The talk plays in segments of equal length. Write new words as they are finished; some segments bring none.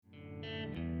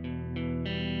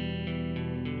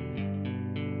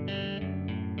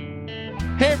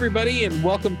Hey, everybody, and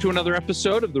welcome to another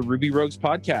episode of the Ruby Rogues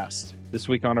podcast. This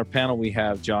week on our panel, we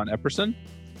have John Epperson.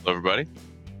 Hello, everybody.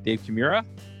 Dave Kimura.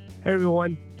 Hey,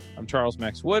 everyone. I'm Charles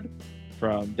Max Wood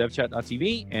from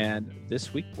devchat.tv, and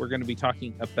this week we're going to be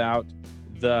talking about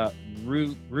the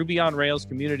Ruby on Rails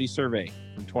community survey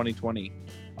from 2020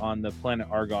 on the Planet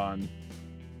Argonne.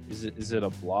 Is it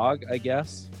a blog, I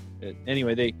guess?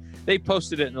 Anyway, they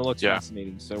posted it, and it looks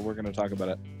fascinating, so we're going to talk about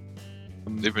it.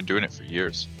 They've been doing it for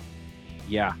years.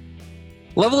 Yeah.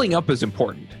 Leveling up is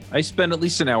important. I spend at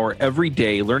least an hour every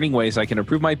day learning ways I can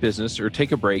improve my business or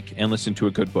take a break and listen to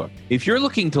a good book. If you're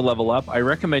looking to level up, I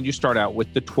recommend you start out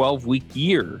with the 12-week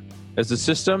year as a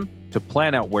system to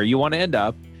plan out where you want to end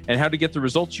up and how to get the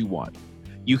results you want.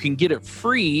 You can get it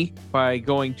free by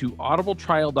going to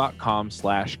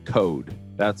audibletrial.com/code.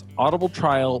 That's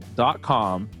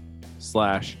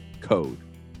audibletrial.com/code.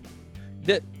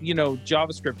 That,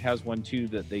 JavaScript has one too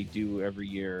that they do every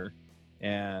year.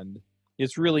 And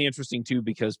it's really interesting too,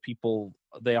 because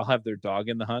they all have their dog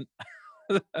in the hunt.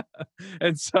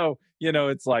 And so,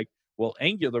 it's like, well,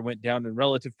 Angular went down in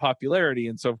relative popularity.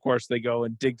 And so, of course, they go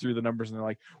and dig through the numbers and they're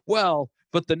like, well,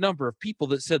 but the number of people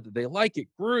that said that they like it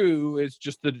grew. It's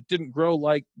just that it didn't grow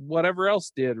like whatever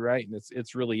else did, right? And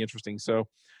it's really interesting. So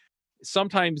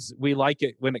sometimes we like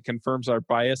it when it confirms our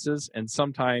biases, and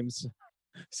sometimes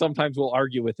we'll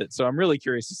argue with it. So I'm really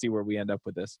curious to see where we end up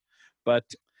with this. But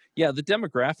yeah, the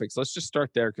demographics, let's just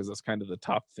start there because that's kind of the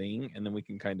top thing. And then we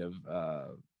can kind of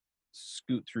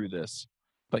scoot through this.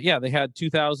 But yeah, they had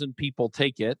 2,000 people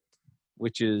take it,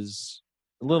 which is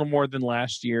a little more than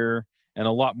last year and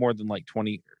a lot more than a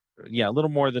little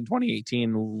more than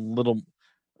 2018,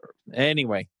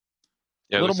 anyway.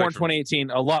 Yeah, a little more in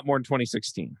 2018, a lot more in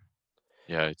 2016.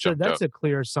 Yeah, it So jumped that's up. a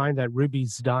clear sign that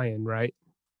Ruby's dying, right?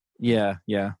 Yeah.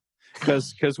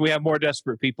 Because we have more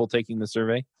desperate people taking the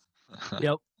survey.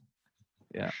 Yep.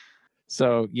 Yeah.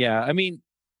 So, yeah, I mean,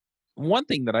 one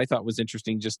thing that I thought was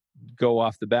interesting, just go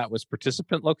off the bat, was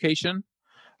participant location.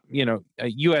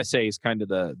 USA is kind of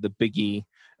the biggie.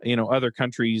 Other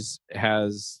countries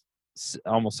has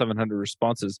almost 700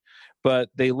 responses, but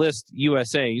they list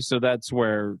USA. So that's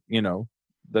where, the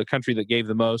country that gave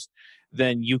the most.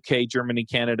 Then UK, Germany,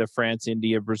 Canada, France,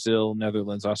 India, Brazil,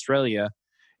 Netherlands, Australia.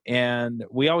 And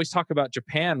we always talk about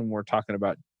Japan when we're talking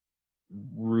about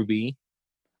Ruby.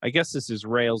 I guess this is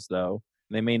Rails, though.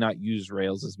 They may not use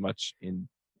Rails as much in.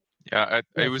 Yeah,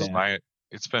 Japan.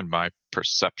 it's been my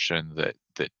perception that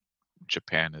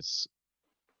Japan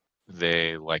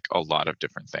they like a lot of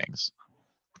different things,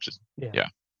 which is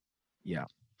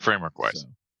framework wise.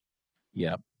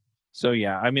 So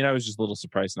yeah, I mean, I was just a little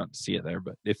surprised not to see it there.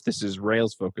 But if this is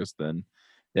Rails focused, then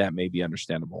that may be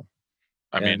understandable.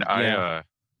 I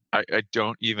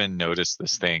don't even notice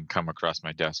this thing come across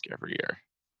my desk every year.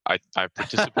 I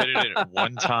participated in it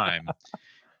one time,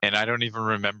 and I don't even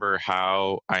remember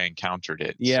how I encountered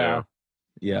it. Yeah.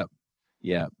 So.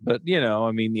 Yeah. But,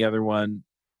 the other one,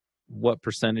 what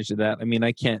percentage of that? I mean,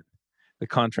 the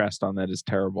contrast on that is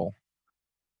terrible.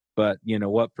 But,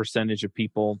 what percentage of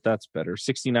people, that's better.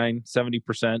 69,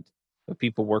 70% of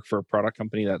people work for a product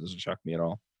company. That doesn't shock me at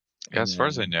all. Yeah, as far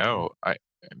as I know, I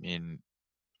mean,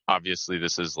 obviously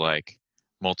this is like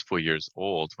multiple years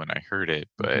old when I heard it,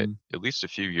 but at least a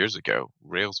few years ago,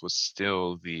 Rails was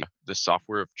still the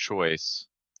software of choice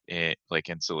in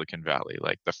Silicon Valley.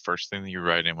 Like the first thing that you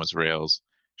write in was Rails.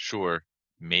 Sure,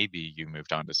 maybe you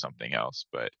moved on to something else,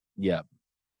 but yeah,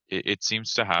 it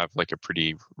seems to have like a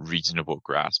pretty reasonable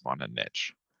grasp on a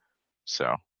niche.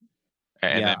 So,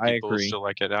 and then people still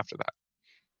like it after that.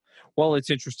 Well,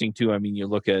 it's interesting too. I mean, you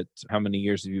look at how many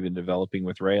years have you been developing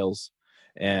with Rails,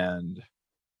 and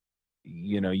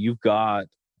you've got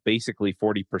basically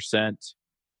 40%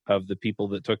 of the people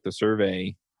that took the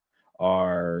survey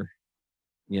are,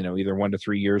 either 1 to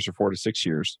 3 years or 4 to 6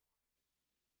 years.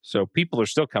 So people are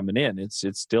still coming in. It's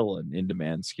still an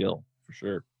in-demand skill for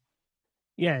sure.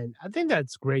 Yeah, and I think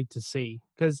that's great to see,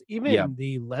 because even in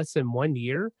the less than 1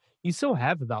 year, you still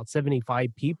have about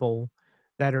 75 people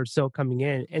that are still coming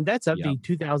in, and that's of the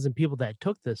 2,000 people that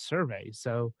took this survey.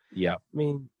 So, I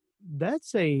mean,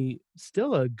 that's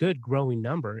still a good growing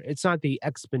number. It's not the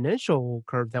exponential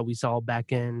curve that we saw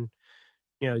back in,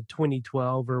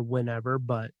 2012 or whenever,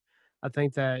 but I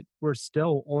think that we're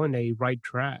still on a right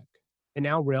track. And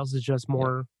now Rails is just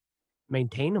more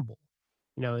maintainable.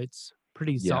 It's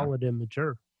pretty solid and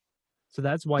mature. So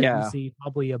that's why we see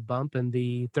probably a bump in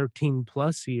the 13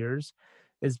 plus years,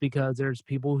 is because there's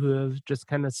people who have just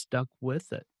kind of stuck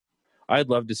with it. I'd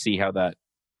love to see how that,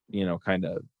 kind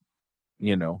of,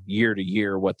 year to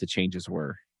year, what the changes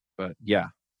were. But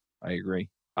I agree.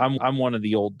 I'm one of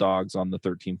the old dogs on the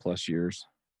 13 plus years.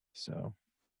 So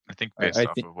I think based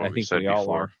off of what we said all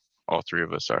before, are. all three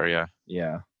of us are, yeah.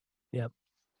 Yeah. Yep.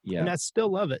 Yeah. And I still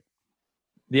love it.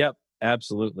 Yep,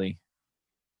 absolutely.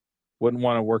 Wouldn't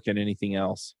want to work at anything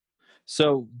else.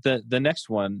 So the next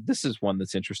one, this is one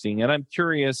that's interesting, and I'm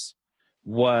curious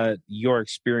what your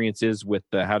experience is with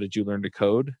the how did you learn to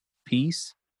code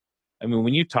piece. I mean,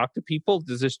 when you talk to people,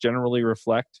 does this generally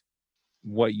reflect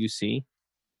what you see?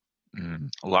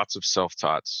 Lots of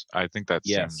self-taughts. I think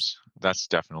Yes. that's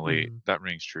definitely, that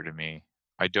rings true to me.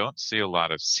 I don't see a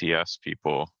lot of CS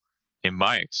people in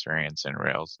my experience in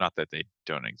Rails. Not that they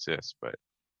don't exist, but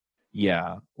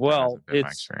yeah, that well, hasn't been my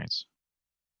experience.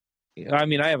 I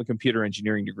mean, I have a computer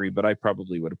engineering degree, but I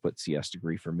probably would have put CS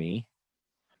degree for me.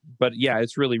 But yeah,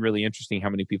 it's really, really interesting how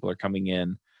many people are coming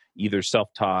in either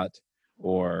self-taught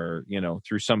or,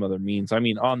 through some other means. I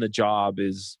mean, on the job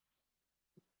is,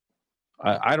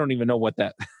 I don't even know what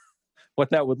that what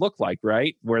that would look like,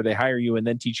 right? Where they hire you and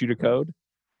then teach you to code.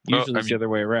 Usually it's the other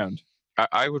way around.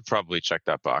 I would probably check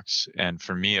that box. And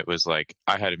for me, it was like,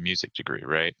 I had a music degree,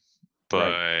 right?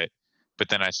 But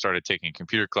then I started taking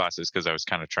computer classes because I was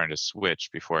kind of trying to switch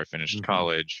before I finished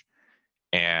college.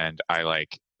 And I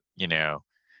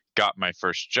got my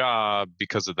first job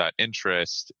because of that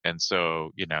interest. And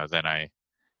so, then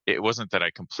it wasn't that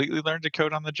I completely learned to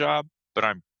code on the job, but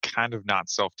I'm kind of not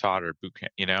self-taught or boot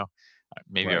camp,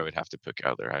 maybe I would have to pick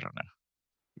other, I don't know.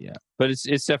 Yeah, but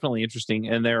it's definitely interesting.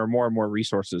 And there are more and more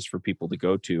resources for people to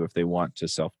go to if they want to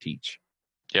self-teach.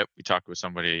 Yep. We talked with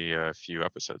somebody a few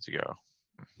episodes ago.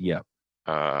 Yep.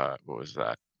 What was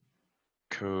that?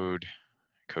 Code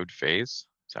Phase?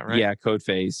 Is that right? Yeah, Code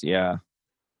Phase. Yeah.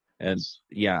 And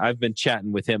yeah, I've been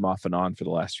chatting with him off and on for the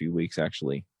last few weeks,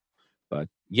 actually. But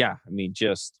yeah, I mean,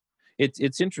 just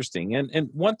it's interesting. And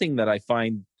one thing that I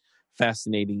find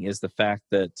fascinating is the fact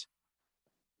that,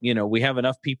 we have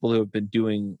enough people who have been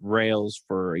doing Rails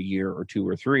for a year or two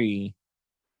or three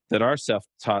that are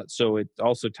self-taught. So it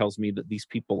also tells me that these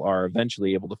people are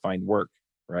eventually able to find work,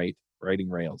 right?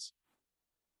 Writing Rails.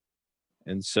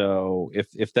 And so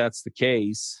if that's the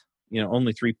case,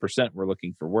 only 3% were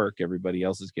looking for work. Everybody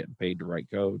else is getting paid to write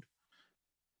code.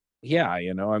 Yeah,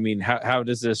 I mean, how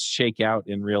does this shake out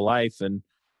in real life? And,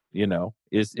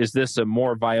 is this a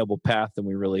more viable path than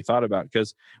we really thought about?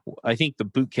 Because I think the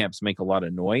boot camps make a lot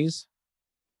of noise,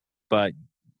 but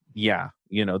yeah,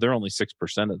 they're only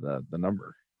 6% of the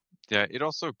number. Yeah, it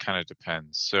also kind of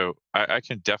depends. So I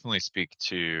can definitely speak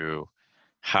to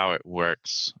how it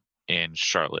works in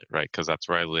Charlotte, right? Because that's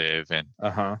where I live, and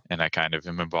I kind of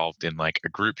am involved in like a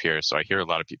group here. So I hear a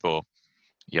lot of people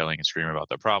yelling and screaming about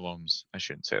their problems. I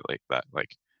shouldn't say it like that.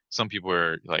 Like, some people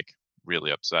are like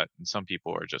really upset, and some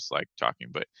people are just like talking.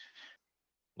 But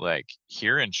like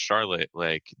here in Charlotte,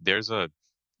 like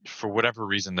for whatever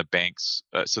reason, the banks.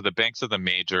 So the banks are the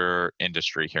major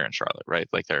industry here in Charlotte, right?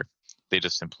 Like they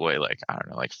just employ like, I don't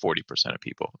know, like 40% of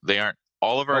people. They aren't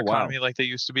all of our economy like they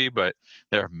used to be, but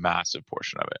they're a massive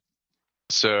portion of it.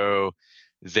 So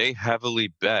they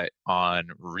heavily bet on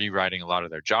rewriting a lot of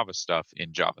their Java stuff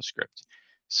in JavaScript.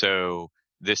 So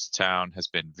this town has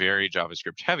been very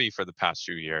JavaScript heavy for the past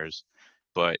few years,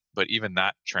 but even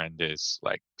that trend is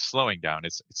like slowing down.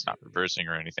 It's not reversing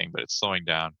or anything, but it's slowing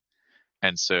down.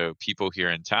 And so people here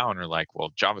in town are like,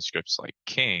 well, JavaScript's like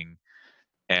king.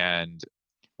 And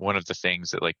one of the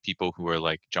things that like people who are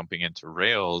like jumping into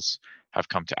Rails have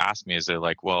come to ask me is they're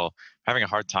like, well, having a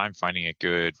hard time finding a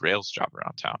good Rails job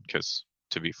around town. Because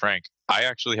to be frank, I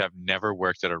actually have never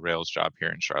worked at a Rails job here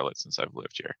in Charlotte since I've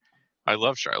lived here. I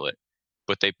love Charlotte,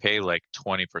 but they pay like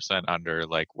 20% under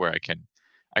like where I can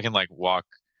like walk.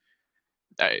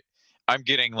 I'm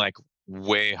getting like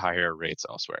way higher rates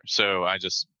elsewhere. So I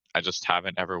just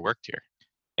haven't ever worked here.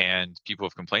 And people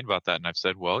have complained about that. And I've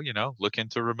said, well, look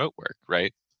into remote work,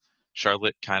 right?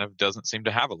 Charlotte kind of doesn't seem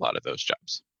to have a lot of those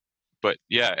jobs. But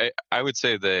yeah, I would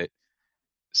say that.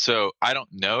 So I don't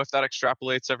know if that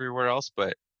extrapolates everywhere else,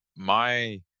 but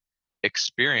my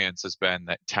experience has been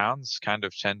that towns kind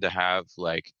of tend to have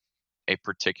like a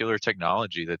particular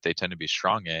technology that they tend to be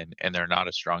strong in, and they're not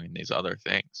as strong in these other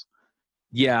things.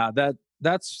 Yeah,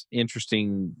 that's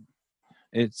interesting.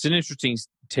 It's an interesting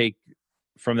take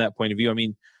from that point of view. I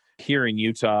mean, here in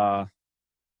Utah,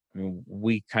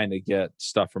 we kind of get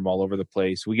stuff from all over the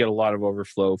place. We get a lot of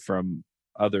overflow from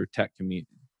other tech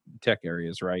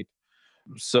areas, right?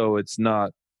 So it's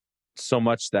not so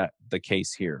much that the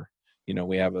case here.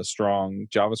 We have a strong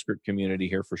JavaScript community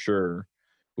here for sure.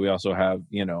 We also have,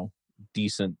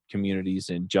 decent communities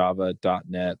in Java,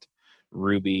 .NET,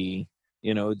 Ruby,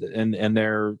 and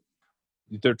they're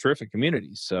terrific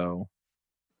communities. So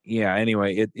yeah,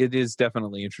 anyway, it is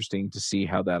definitely interesting to see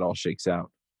how that all shakes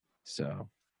out. So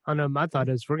I know my thought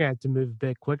is we're going to have to move a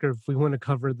bit quicker if we want to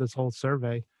cover this whole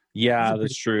survey. Yeah,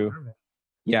 that's true. Survey.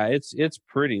 Yeah, it's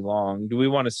pretty long. Do we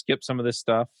want to skip some of this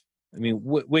stuff? I mean,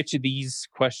 which of these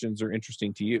questions are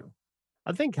interesting to you?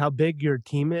 I think how big your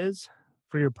team is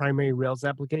for your primary Rails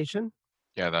application.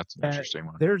 Yeah, that's an interesting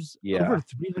one. There's over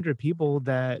 300 people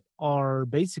that are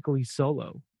basically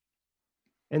solo.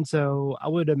 And so I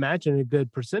would imagine a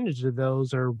good percentage of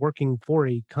those are working for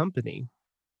a company.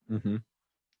 Mm-hmm.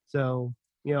 So,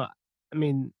 I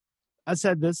mean, I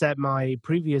said this at my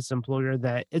previous employer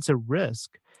that it's a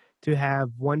risk to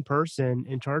have one person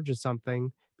in charge of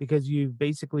something because you've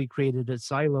basically created a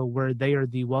silo where they are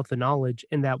the wealth of knowledge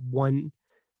in that one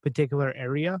particular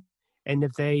area. And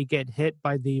if they get hit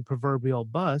by the proverbial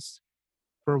bus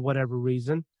for whatever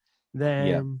reason,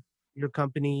 then your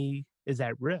company is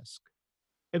at risk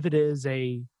if it is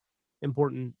a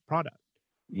important product.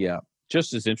 Yeah.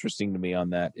 Just as interesting to me on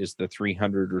that is the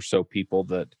 300 or so people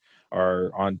that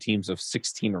are on teams of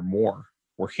 16 or more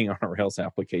working on a Rails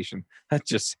application. That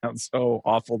just sounds so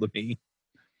awful to me.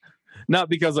 Not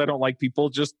because I don't like people,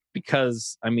 just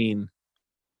because, I mean,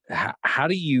 how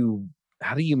do you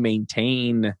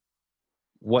maintain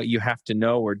what you have to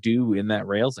know or do in that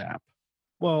Rails app?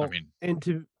 Well, I mean, and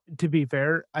to be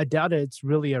fair, I doubt it's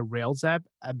really a Rails app.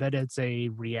 I bet it's a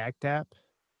React app.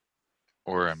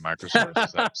 Or a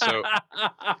microservices app. So,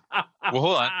 well,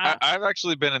 hold on. I've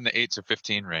actually been in the 8 to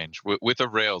 15 range with a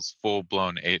Rails,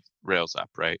 full-blown 8 Rails app,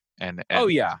 right? And oh,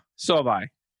 yeah. So have I.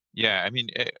 Yeah, I mean,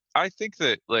 I think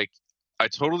that, like, I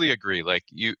totally agree. Like,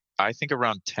 I think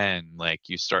around 10, like,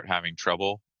 you start having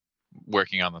trouble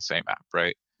working on the same app,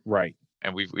 right? Right.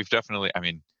 And we've definitely, I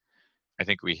mean, I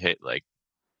think we hit, like,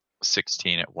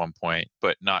 16 at one point,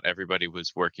 but not everybody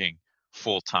was working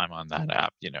full-time on that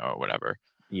app, or whatever.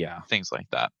 Yeah. Things like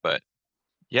that. But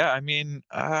yeah, I mean,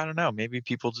 I don't know. Maybe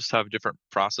people just have different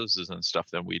processes and stuff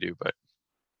than we do, but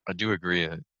I do agree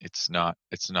that it's not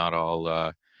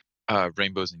all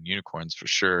rainbows and unicorns for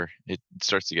sure. It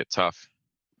starts to get tough.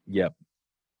 Yep.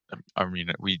 I mean,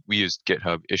 we used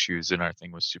GitHub issues and our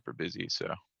thing was super busy.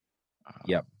 So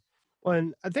yep. Well,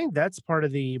 and I think that's part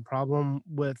of the problem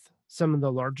with some of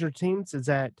the larger teams is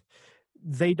that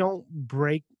they don't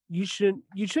break. You shouldn't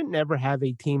never have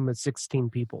a team of 16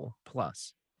 people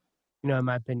plus, in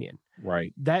my opinion.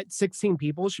 Right. That 16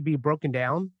 people should be broken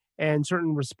down and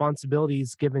certain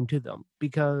responsibilities given to them,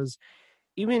 because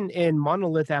even in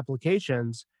monolith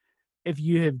applications, if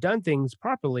you have done things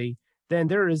properly, then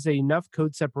there is enough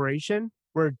code separation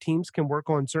where teams can work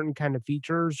on certain kind of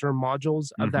features or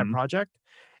modules of that project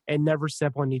and never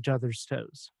step on each other's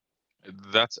toes.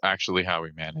 That's actually how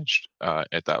we managed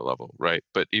at that level, right?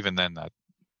 But even then, that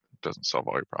doesn't solve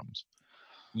all your problems.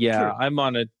 Yeah, true. I'm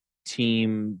on a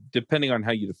team, depending on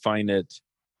how you define it,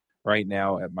 right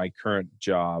now at my current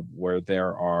job, where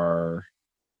there are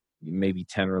maybe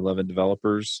 10 or 11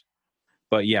 developers.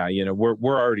 But yeah, we're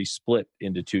already split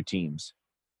into 2 teams,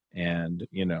 and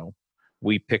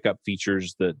we pick up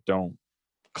features that don't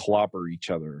clobber each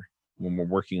other when we're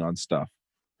working on stuff.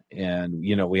 And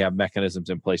we have mechanisms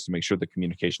in place to make sure the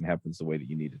communication happens the way that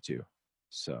you need it to.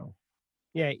 So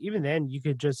yeah, even then you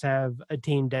could just have a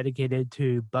team dedicated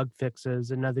to bug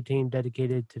fixes, another team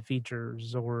dedicated to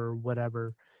features or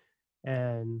whatever,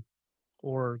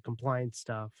 or compliance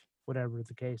stuff, whatever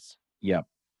the case. Yeah.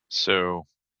 So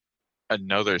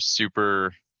another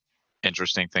super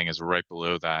interesting thing is right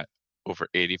below that, over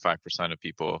 85% of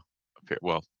people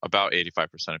about 85%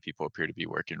 of people appear to be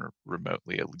working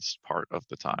remotely at least part of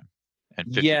the time, and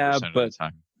 50% of the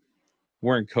time.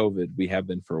 We're in COVID. We have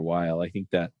been for a while. I think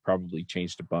that probably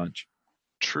changed a bunch.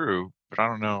 True, but I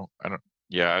don't know. I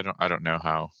don't know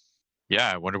how.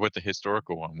 Yeah, I wonder what the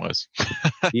historical one was.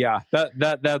 Yeah,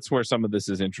 that's where some of this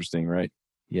is interesting, right?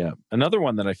 Yeah. Another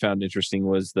one that I found interesting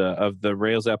was of the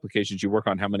Rails applications you work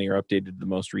on, how many are updated the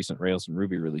most recent Rails and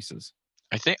Ruby releases?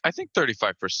 I think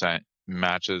 35%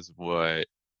 matches what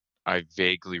I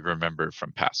vaguely remember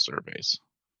from past surveys.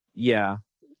 Yeah.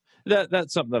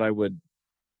 That's something that I would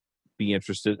be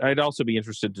interested. I'd also be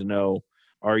interested to know,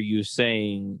 are you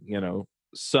saying,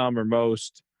 some or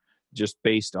most just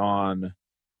based on,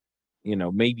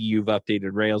 maybe you've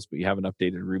updated Rails, but you haven't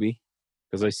updated Ruby?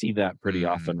 Because I see that pretty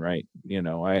often, right?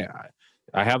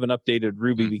 I haven't updated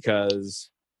Ruby because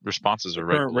responses are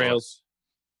right current Rails.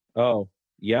 Oh,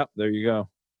 yep. There you go.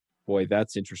 Boy,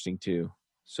 that's interesting too.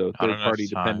 So third-party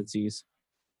dependencies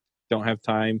don't have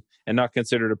time and not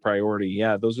considered a priority.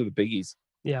 Yeah, those are the biggies.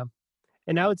 Yeah.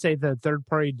 And I would say the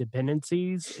third-party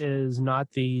dependencies is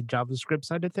not the JavaScript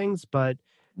side of things, but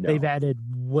they've added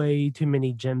way too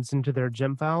many gems into their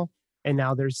gem file, and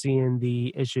now they're seeing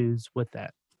the issues with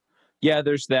that. Yeah,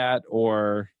 there's that,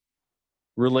 or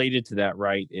related to that,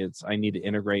 right? It's I need to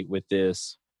integrate with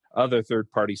this other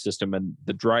third-party system, and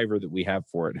the driver that we have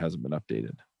for it hasn't been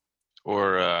updated.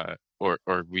 Or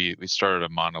we started a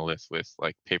monolith with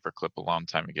like Paperclip a long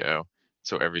time ago.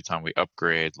 So every time we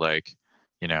upgrade, like,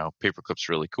 Paperclip's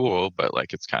really cool, but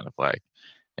like it's kind of like,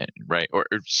 right, or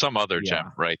some other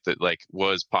gem, right, that like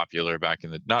was popular back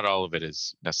in the. Not all of it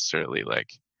is necessarily like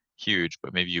huge,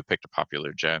 but maybe you picked a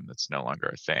popular gem that's no longer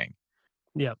a thing.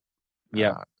 Yep.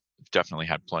 Yeah. Definitely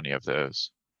had plenty of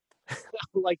those.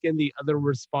 Like in the other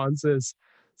responses,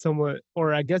 someone,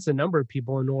 or I guess a number of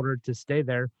people, in order to stay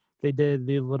there, they did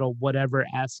the little whatever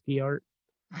ASCII art.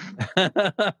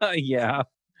 Yeah.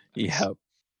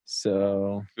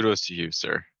 So kudos to you,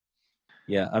 sir.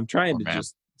 Yeah, I'm trying to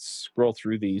just scroll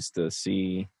through these to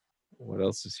see what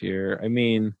else is here. I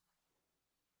mean,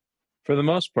 for the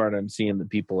most part, I'm seeing that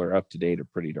people are up to date or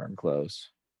pretty darn close.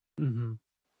 Mm-hmm.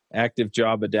 Active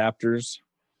job adapters.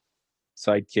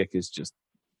 Sidekick is just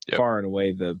far and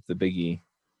away the biggie.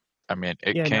 I mean,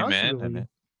 it came in really, and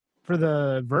for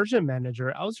the version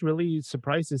manager, I was really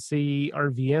surprised to see our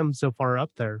VM so far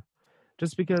up there.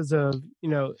 Just because of,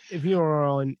 if you are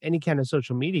on any kind of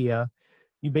social media,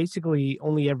 you basically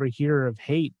only ever hear of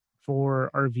hate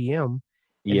for our VM.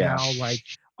 And how like,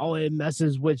 oh, it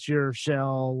messes with your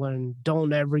shell and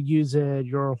don't ever use it.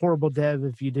 You're a horrible dev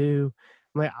if you do.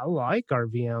 I'm like, I like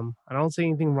RVM. I don't see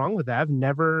anything wrong with that. I've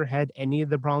never had any of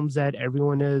the problems that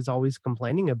everyone is always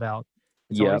complaining about.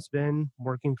 It's always been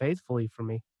working faithfully for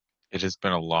me. It has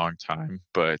been a long time,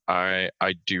 but I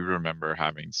do remember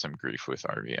having some grief with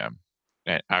RVM.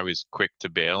 And I was quick to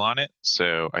bail on it,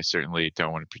 so I certainly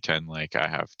don't want to pretend like I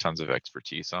have tons of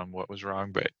expertise on what was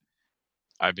wrong, but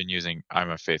I'm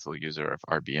a faithful user of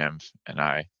RVM,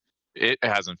 and it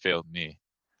hasn't failed me.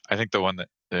 I think the one that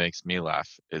makes me laugh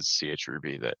is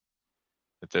CHRuby,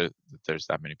 that there's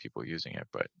that many people using it,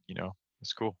 but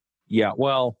it's cool. Yeah,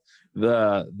 well,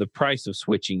 the price of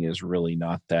switching is really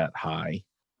not that high.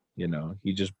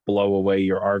 You just blow away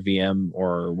your RVM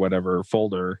or whatever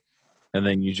folder, and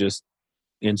then you just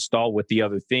install with the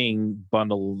other thing,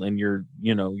 bundle, and you're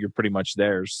pretty much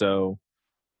there. So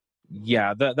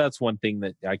yeah, that's one thing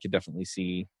that I could definitely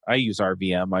see. I use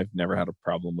RVM. I've never had a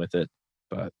problem with it,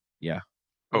 but yeah.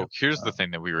 Oh, here's the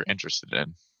thing that we were interested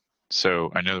in.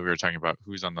 So I know that we were talking about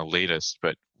who's on the latest,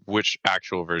 but which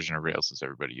actual version of Rails is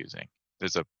everybody using?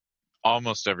 There's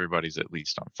almost everybody's at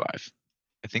least on 5.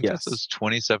 I think that says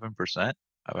 27%.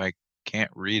 I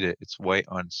can't read it. It's white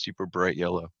on super bright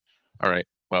yellow. All right.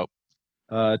 Well,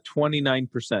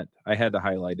 29%. I had to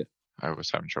highlight it. I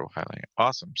was having trouble highlighting it.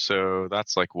 Awesome. So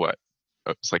that's like what?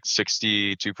 It's like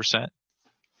 62%.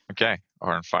 Okay.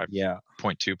 Or on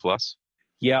 5.2 plus.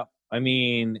 Yeah. I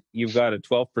mean, you've got a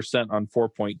 12% on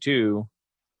 4.2,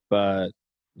 but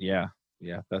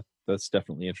that's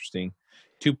definitely interesting.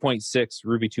 2.6,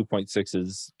 Ruby 2.6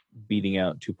 is beating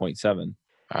out 2.7.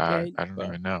 I don't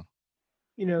even know.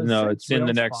 No, it's in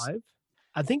the next 5.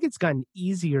 I think it's gotten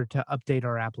easier to update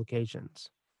our applications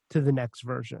to the next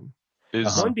version.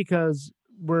 One, because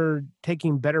we're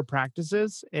taking better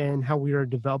practices in how we are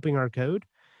developing our code,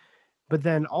 but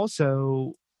then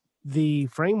also the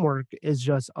framework is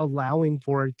just allowing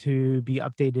for it to be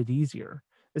updated easier.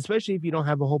 Especially if you don't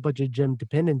have a whole bunch of gem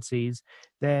dependencies,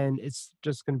 then it's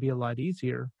just going to be a lot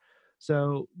easier.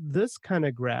 So this kind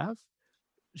of graph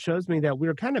shows me that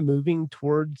we're kind of moving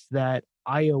towards that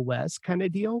iOS kind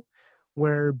of deal,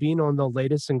 where being on the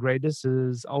latest and greatest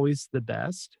is always the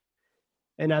best.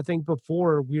 And I think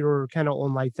before we were kind of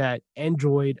on like that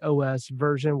Android OS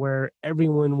version where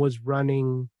everyone was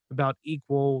running about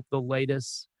equal the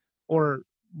latest, or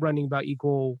running about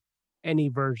equal any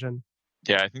version.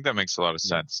 Yeah, I think that makes a lot of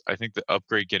sense. I think the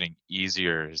upgrade getting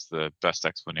easier is the best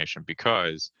explanation,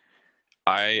 because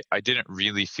I didn't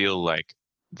really feel like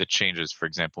the changes, for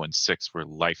example, in 6 were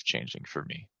life-changing for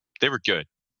me. They were good.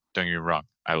 Don't get me wrong.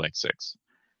 I like 6.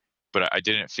 But I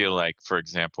didn't feel like, for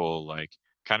example, like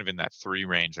kind of in that 3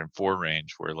 range and 4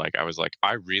 range where like I was like,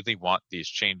 I really want these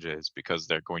changes because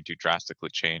they're going to drastically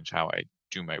change how I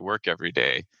do my work every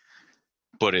day,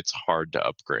 but it's hard to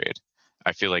upgrade.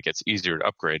 I feel like it's easier to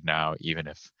upgrade now, even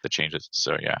if the changes.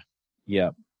 So yeah,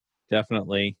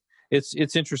 definitely.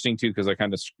 It's interesting too, because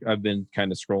I've been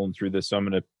kind of scrolling through this, so I'm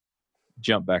going to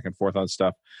jump back and forth on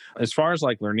stuff. As far as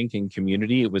like Learning King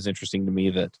community, it was interesting to me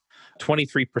that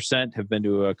 23% have been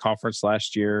to a conference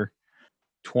last year.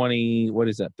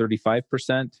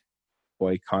 35%?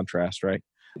 Boy, contrast, right?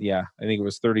 Yeah, I think it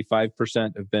was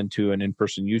 35% have been to an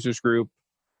in-person users group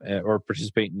or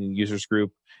participate in a users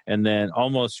group, and then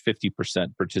almost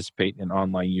 50% participate in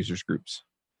online users groups.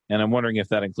 And I'm wondering if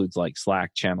that includes like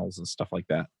Slack channels and stuff like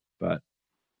that, but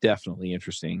definitely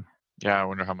interesting. Yeah, I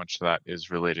wonder how much of that is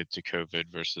related to COVID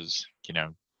versus,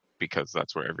 because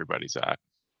that's where everybody's at.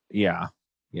 Yeah.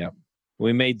 Yep.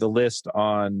 We made the list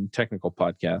on technical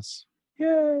podcasts.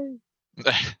 Yay.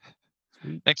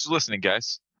 Thanks for listening,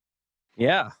 guys.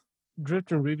 Yeah.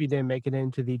 Drift and Ruby didn't make it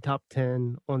into the top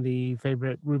 10 on the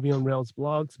favorite Ruby on Rails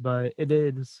blogs, but it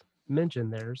is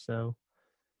mentioned there. So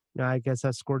I guess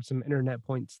I scored some internet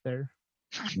points there.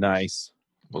 Nice.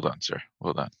 Well done, sir.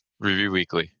 Well done. Review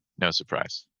Weekly. No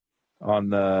surprise. On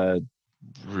the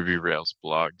Ruby Rails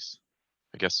blogs.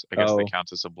 I guess they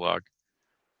count as a blog.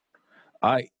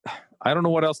 I don't know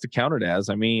what else to count it as.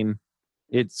 I mean,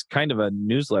 it's kind of a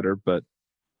newsletter, but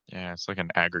yeah, it's like an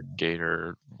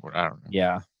aggregator. I don't know.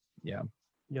 Yeah.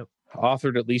 Yep.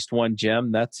 Authored at least one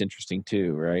gem. That's interesting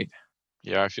too, right?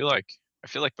 Yeah, I feel like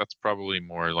that's probably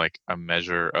more like a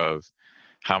measure of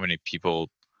how many people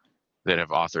that have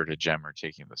authored a gem are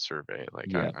taking the survey.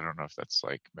 Like, I don't know if that's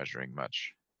like measuring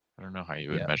much. I don't know how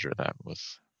you would measure that with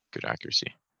good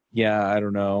accuracy. Yeah, I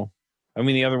don't know. I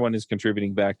mean, the other one is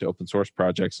contributing back to open source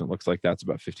projects, and it looks like that's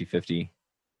about 50-50.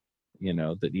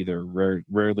 That either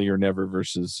rarely or never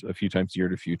versus a few times a year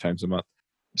to a few times a month.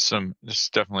 There's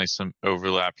definitely some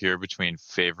overlap here between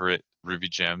favorite Ruby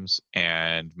gems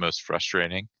and most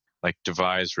frustrating. Like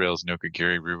Devise, Rails,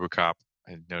 Nokogiri, Rubocop.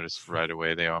 I noticed right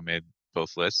away they all made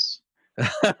both lists.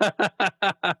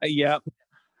 Yep.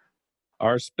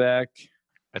 RSpec.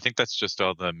 I think that's just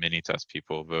all the Minitest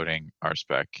people voting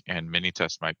RSpec, and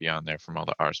Minitest might be on there from all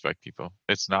the RSpec people.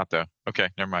 It's not though. Okay,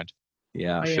 never mind.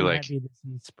 Yeah, I feel like happy to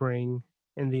see Spring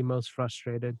in the most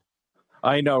frustrated.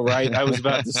 I know, right? I was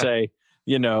about to say,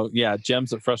 gems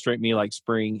that frustrate me like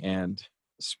Spring and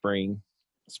Spring.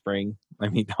 I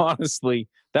mean, honestly,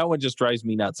 that one just drives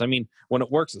me nuts. I mean, when it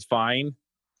works, it's fine,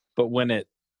 but when it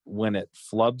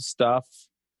flubs stuff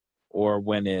or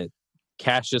when it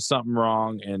caches something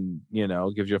wrong and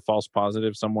gives you a false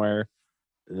positive somewhere,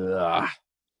 ugh.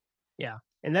 Yeah,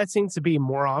 and that seems to be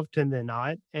more often than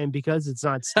not. And because it's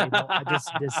not stable, I just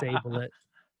disable it.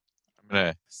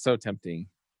 So tempting.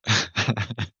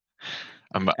 Active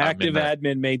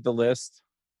admin made the list.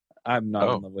 I'm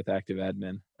not in love with active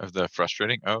admin. Of the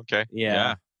frustrating? Oh, okay.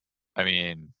 Yeah. I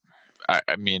mean,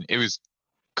 it was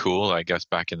cool, I guess,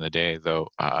 back in the day, though.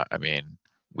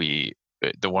 The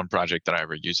one project that I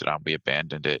ever used it on, we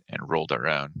abandoned it and rolled our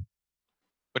own.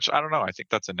 Which I don't know. I think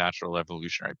that's a natural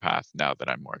evolutionary path now that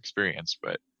I'm more experienced.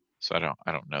 But so I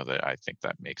don't know that I think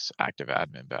that makes active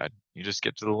admin bad. You just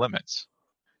get to the limits.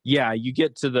 Yeah, you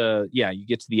get to the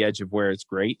edge of where it's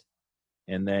great.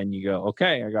 And then you go,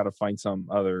 okay, I got to find some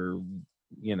other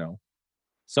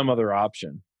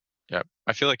option. Yeah,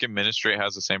 I feel like Administrate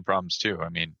has the same problems too. I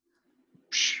mean,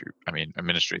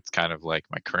 Administrate's kind of like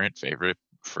my current favorite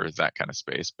for that kind of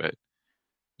space, but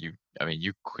you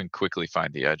can quickly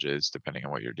find the edges depending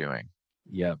on what you're doing.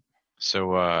 Yeah.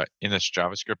 So in this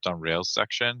JavaScript on Rails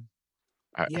section,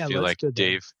 I feel like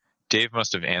Dave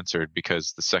must have answered,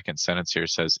 because the second sentence here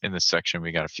says, in this section,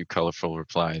 we got a few colorful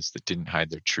replies that didn't hide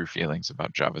their true feelings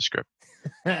about JavaScript.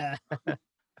 I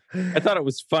thought it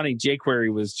was funny.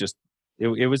 jQuery was just,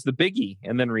 it was the biggie,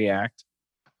 and then React.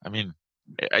 I mean,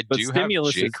 I do have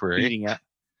jQuery.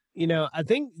 I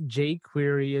think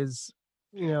jQuery is,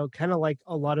 kind of like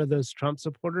a lot of those Trump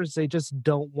supporters. They just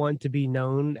don't want to be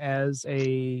known as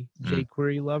a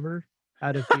jQuery lover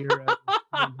out of fear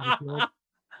of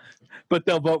but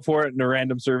they'll vote for it in a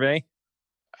random survey.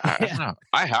 I don't know.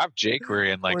 I have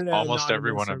jQuery in like almost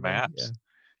every one of my apps. Yeah.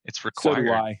 It's required. So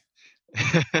do I.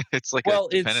 It's like a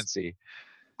dependency.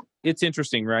 It's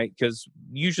interesting, right? Because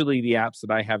usually the apps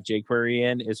that I have jQuery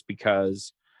in is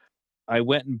because I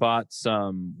went and bought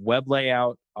some web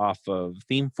layout off of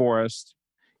ThemeForest.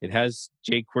 It has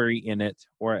jQuery in it,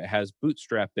 or it has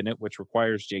Bootstrap in it, which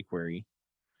requires jQuery.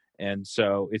 And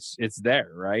so it's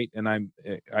there, right? And I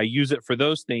use it for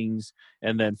those things,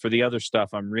 and then for the other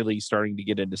stuff, I'm really starting to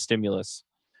get into Stimulus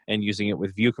and using it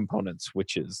with Vue components,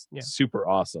 which is super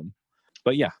awesome.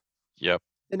 But yeah. Yep.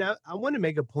 And I want to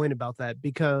make a point about that,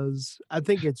 because I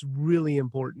think it's really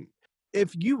important.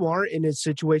 If you are in a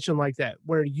situation like that,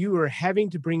 where you are having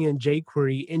to bring in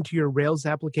jQuery into your Rails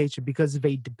application because of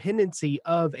a dependency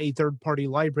of a third-party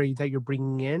library that you're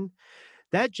bringing in,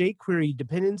 that jQuery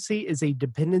dependency is a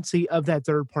dependency of that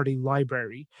third-party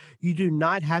library. You do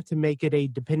not have to make it a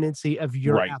dependency of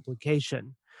your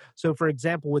application. So, for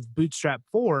example, with Bootstrap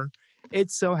 4,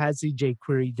 it still has the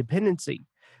jQuery dependency.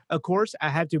 Of course, I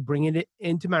have to bring it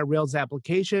into my Rails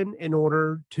application in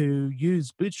order to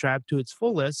use Bootstrap to its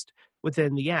fullest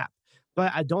within the app.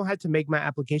 But I don't have to make my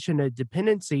application a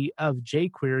dependency of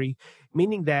jQuery,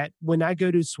 meaning that when I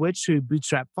go to switch to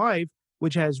Bootstrap 5,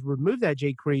 which has removed that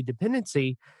jQuery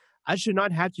dependency, I should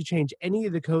not have to change any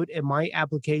of the code in my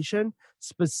application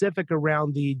specific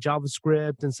around the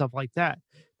JavaScript and stuff like that,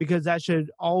 because that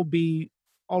should all be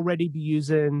already be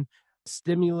using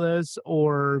Stimulus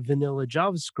or vanilla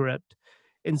JavaScript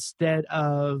instead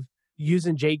of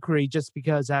using jQuery just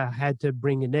because I had to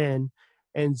bring it in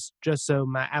and just so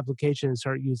my application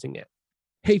start using it.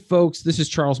 Hey folks, this is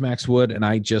Charles Max Wood, and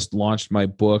I just launched my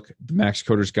book, The Max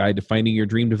Coder's Guide to Finding Your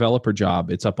Dream Developer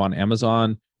Job. It's up on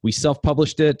Amazon. We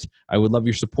self-published it. I would love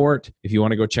your support. If you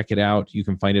want to go check it out, you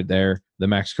can find it there, The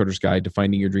Max Coder's Guide to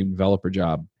Finding Your Dream Developer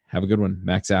Job. Have a good one.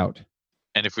 Max out.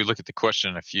 And if we look at the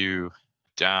question a few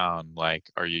down, like,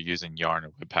 are you using Yarn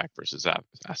or Webpack versus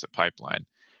Asset Pipeline?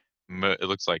 It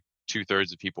looks like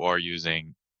 2/3 of people are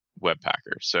using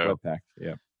Webpacker. So Webpack,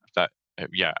 yeah.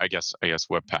 Yeah, I guess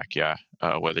Webpack, yeah,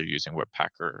 whether you're using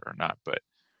Webpacker or not. But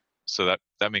so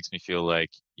that makes me feel like,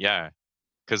 yeah,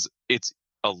 because it's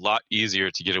a lot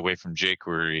easier to get away from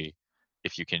jQuery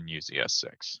if you can use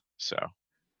ES6. So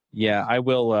yeah, I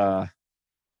will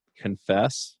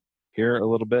confess here a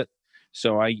little bit.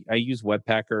 So I use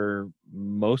Webpacker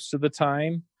most of the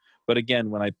time, but again,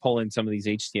 when I pull in some of these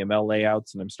HTML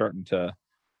layouts and I'm starting to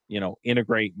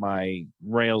integrate my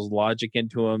Rails logic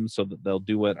into them so that they'll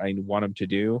do what I want them to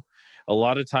do, a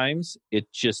lot of times it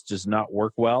just does not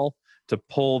work well to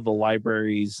pull the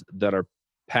libraries that are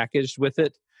packaged with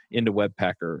it into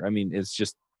Webpacker. I mean, it's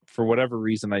just, for whatever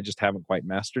reason, I just haven't quite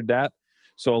mastered that.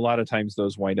 So a lot of times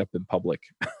those wind up in public.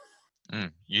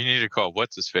 You need to call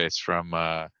what's-his-face from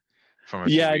a few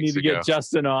yeah, I weeks need to ago. get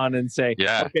Justin on and say,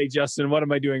 yeah, okay, Justin, what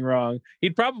am I doing wrong?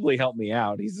 He'd probably help me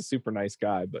out. He's a super nice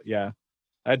guy, but yeah.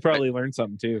 I'd probably learn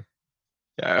something too.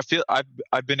 Yeah, I feel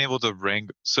I've been able to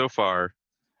wrangle so far.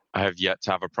 I have yet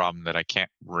to have a problem that I can't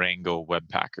wrangle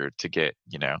Webpacker to get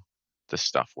the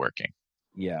stuff working.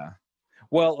 Yeah,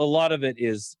 well, a lot of it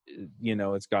is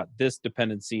it's got this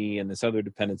dependency and this other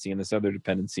dependency and this other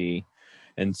dependency,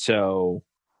 and so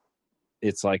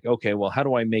it's like, okay, well, how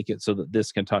do I make it so that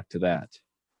this can talk to that?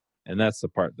 And that's the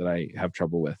part that I have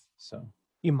trouble with. So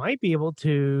you might be able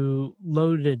to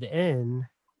load it in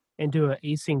and do an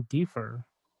async defer.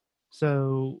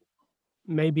 So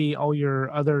maybe all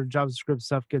your other JavaScript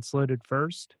stuff gets loaded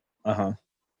first.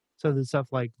 So the stuff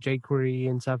like jQuery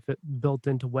and stuff built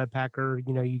into Webpacker,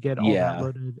 you get all that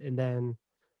loaded and then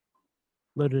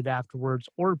load it afterwards,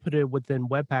 or put it within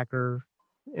Webpacker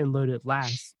and load it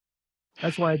last.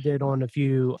 That's what I did on a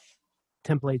few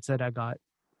templates that I got.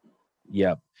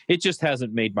 Yeah, it just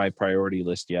hasn't made my priority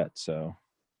list yet. So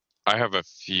I have a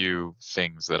few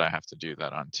things that I have to do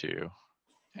that on too.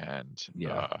 And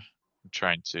I'm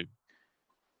trying to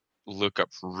look up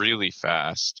really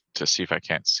fast to see if I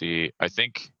can't see. I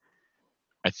think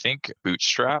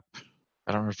Bootstrap.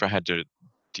 I don't know if I had to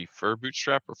defer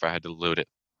Bootstrap or if I had to load it.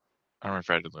 I don't know if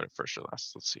I had to load it first or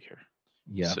last. Let's see here.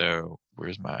 Yeah. So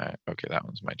where's okay, that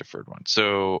one's my deferred one.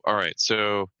 So, all right.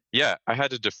 So yeah, I had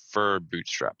to defer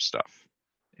Bootstrap stuff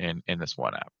in this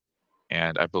one app.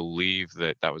 And I believe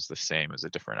that was the same as a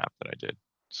different app that I did.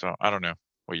 So I don't know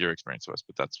what your experience was,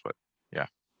 but that's what, yeah.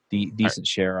 The decent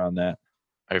share on that.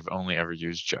 I've only ever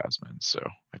used Jasmine, so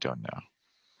I don't know.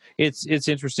 It's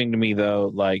interesting to me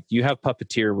though. Like, you have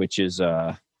Puppeteer, which is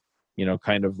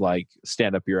kind of like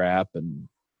stand up your app and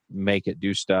make it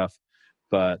do stuff,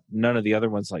 but none of the other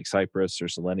ones like Cypress or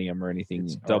Selenium or anything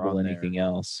double anything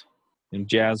else. And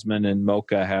Jasmine and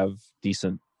Mocha have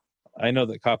decent. I know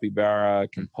that Capybara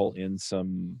can pull in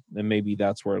some, and maybe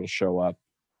that's where it'll show up.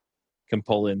 Can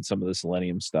pull in some of the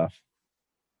Selenium stuff.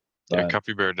 Yeah,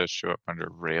 Capybara does show up under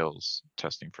Rails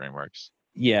testing frameworks.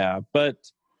 Yeah, but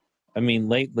I mean,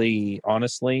 lately,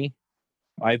 honestly,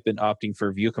 I've been opting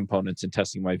for view components and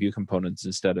testing my view components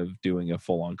instead of doing a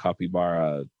full-on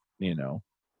Capybara,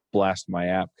 blast my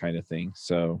app kind of thing.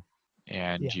 So,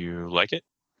 and you like it?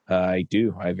 I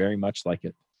do. I very much like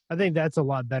it. I think that's a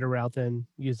lot better route than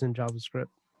using JavaScript.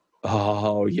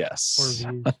 Oh, yes.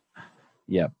 Or views.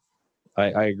 Yep.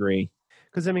 I agree.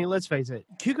 Because, I mean, let's face it,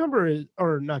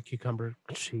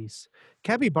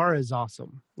 Capybara is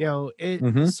awesome.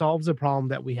 It solves a problem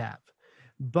that we have.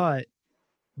 But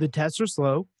the tests are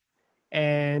slow,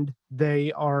 and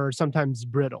they are sometimes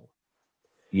brittle.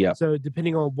 Yeah. So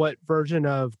depending on what version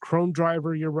of Chrome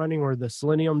driver you're running or the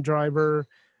Selenium driver,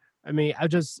 I mean,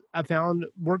 I found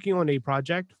working on a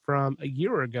project from a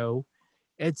year ago,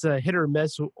 it's a hit or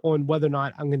miss on whether or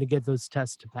not I'm going to get those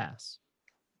tests to pass.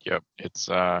 Yep, it's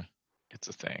a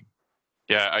thing.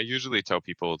 Yeah, I usually tell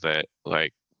people that,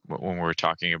 like, when we're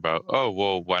talking about, oh,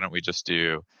 well, why don't we just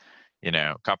do,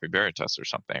 Capybara tests or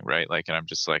something, right? Like, and I'm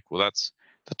just like, well, that's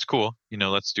cool,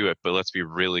 let's do it, but let's be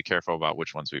really careful about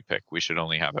which ones we pick. We should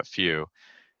only have a few.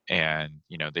 and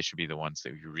they should be the ones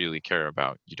that you really care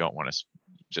about. You don't want to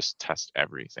just test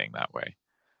everything that way,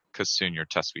 because soon your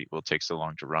test suite will take so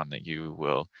long to run that you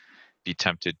will be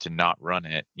tempted to not run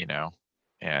it.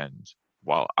 And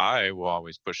while I will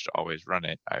always push to always run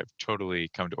it, I've totally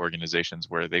come to organizations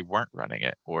where they weren't running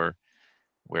it, or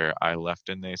where I left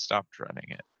and they stopped running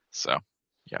it. So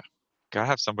yeah, gotta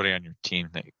have somebody on your team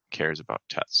that cares about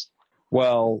tests.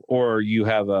 Well, or you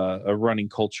have a running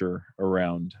culture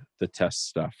around the test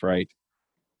stuff, right?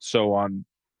 So on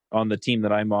the team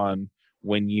that I'm on,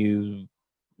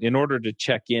 in order to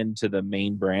check into the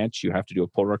main branch, you have to do a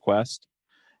pull request,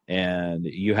 and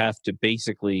you have to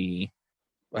basically,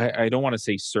 I don't want to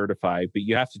say certify, but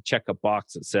you have to check a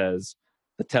box that says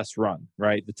the tests run,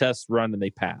 right? The tests run and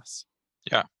they pass.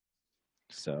 Yeah.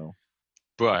 So,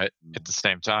 but at the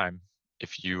same time,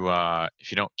 if you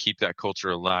don't keep that culture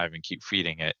alive and keep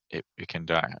feeding it, it can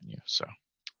die on you. So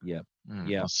yeah.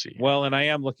 We'll see. Well, and I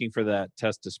am looking for that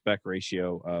test to spec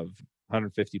ratio of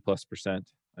 150+%.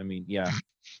 I mean, yeah,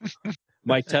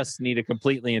 my tests need to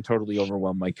completely and totally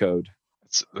overwhelm my code.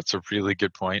 That's a really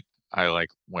good point. I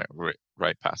went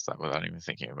right past that without even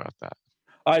thinking about that.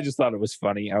 I just thought it was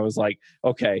funny. I was like,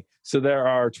 okay, so there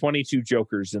are 22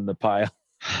 jokers in the pile.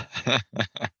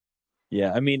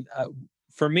 Yeah, I mean,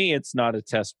 for me, it's not a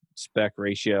test spec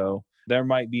ratio. There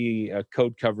might be a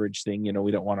code coverage thing.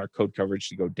 We don't want our code coverage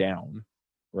to go down,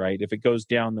 right? If it goes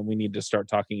down, then we need to start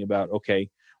talking about, okay,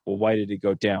 well, why did it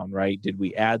go down, right? Did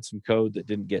we add some code that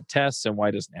didn't get tests, and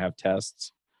why doesn't it have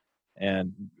tests?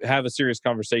 And have a serious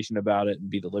conversation about it and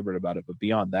be deliberate about it. But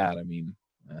beyond that, I mean...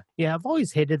 Yeah, I've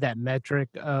always hated that metric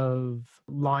of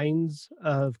lines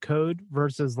of code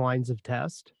versus lines of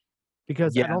test,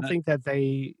 because I don't think that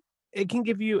it can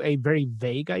give you a very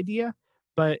vague idea,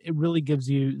 but it really gives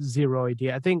you zero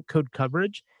idea. I think code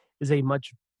coverage is a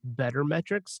much better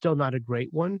metric, still not a great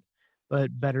one,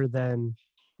 but better than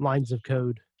lines of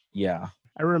code. Yeah.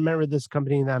 I remember this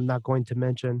company that I'm not going to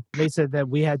mention. They said that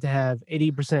we had to have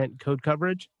 80% code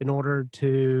coverage in order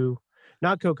to,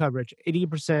 not code coverage,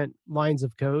 80% lines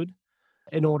of code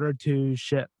in order to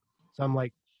ship. So I'm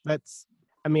like, I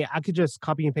could just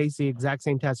copy and paste the exact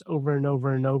same test over and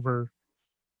over and over,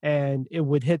 and it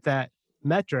would hit that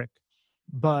metric,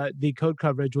 but the code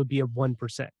coverage would be of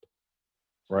 1%.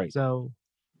 Right. So,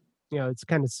 it's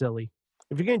kind of silly.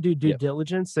 If you're going to do due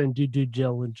diligence, then do due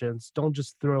diligence. Don't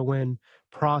just throw in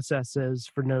processes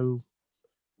for no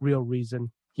real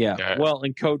reason. Yeah. Well,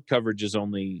 and code coverage is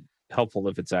only helpful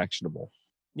if it's actionable.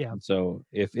 Yeah. And so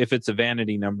if it's a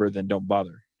vanity number, then don't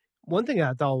bother. One thing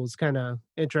I thought was kind of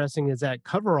interesting is that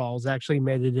coveralls actually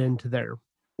made it into there,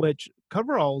 which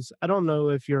coveralls, I don't know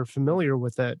if you're familiar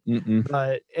with it,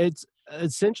 but it's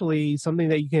essentially something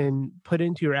that you can put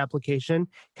into your application.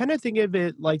 Kind of think of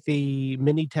it like the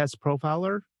mini test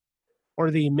profiler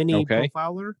or the mini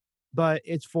profiler, but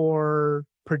it's for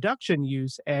production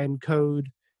use and code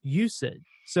usage.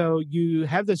 So you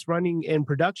have this running in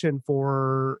production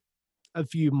for a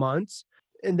few months,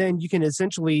 and then you can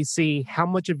essentially see how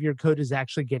much of your code is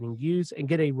actually getting used and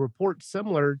get a report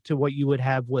similar to what you would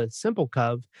have with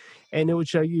SimpleCov. And it would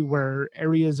show you where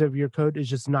areas of your code is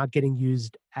just not getting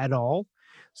used at all.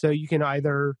 So you can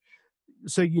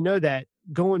that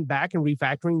going back and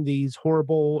refactoring these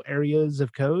horrible areas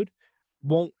of code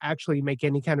won't actually make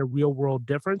any kind of real world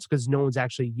difference because no one's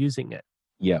actually using it.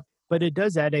 Yeah. But it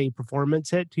does add a performance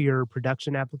hit to your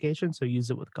production application. So use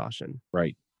it with caution.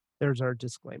 Right. There's our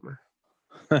disclaimer.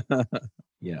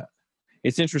 Yeah.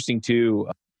 It's interesting too.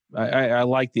 I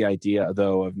like the idea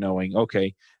though of knowing,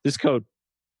 okay, this code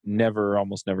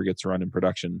almost never gets run in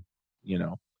production,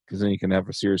 because then you can have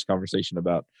a serious conversation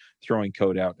about throwing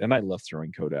code out. And I love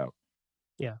throwing code out.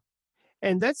 Yeah.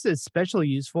 And that's especially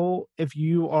useful if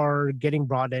you are getting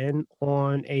brought in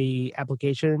on a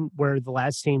application where the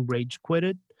last team rage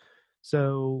quitted.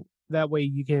 So that way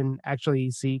you can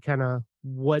actually see kind of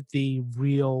what the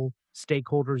real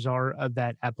stakeholders are of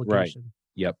that application.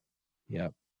 Right.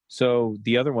 Yep. So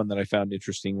the other one that I found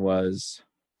interesting was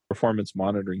performance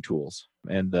monitoring tools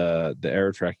and the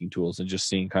error tracking tools, and just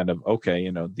seeing kind of, okay,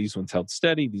 these ones held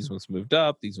steady, these ones moved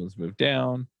up, these ones moved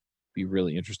down. Be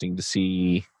really interesting to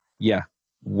see,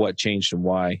 what changed and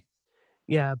why.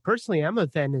 Yeah, personally, I'm a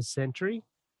fan of Sentry.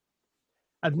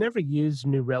 I've never used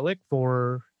New Relic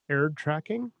for error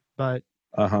tracking, but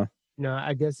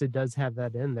I guess it does have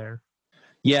that in there.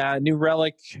 Yeah, New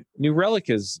Relic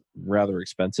is rather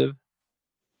expensive.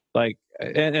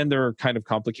 And they're kind of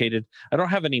complicated. I don't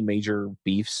have any major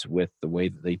beefs with the way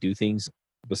that they do things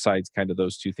besides kind of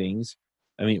those two things.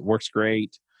 I mean, it works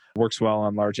great, works well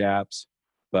on large apps.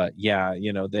 But yeah,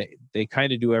 they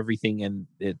kind of do everything, and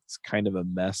it's kind of a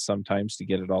mess sometimes to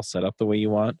get it all set up the way you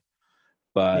want.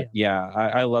 But yeah,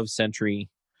 I love Sentry.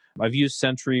 I've used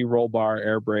Sentry, Rollbar,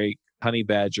 Airbrake, Honey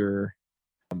Badger.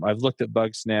 I've looked at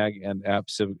Bugsnag and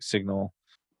AppSignal,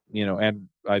 and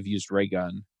I've used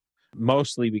Raygun,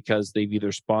 mostly because they've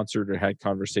either sponsored or had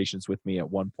conversations with me at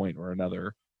one point or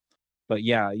another. But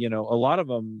yeah, a lot of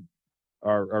them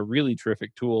are really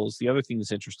terrific tools. The other thing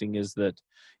that's interesting is that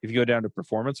if you go down to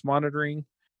performance monitoring,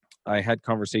 I had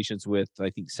conversations with, I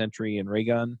think, Sentry and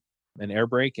Raygun and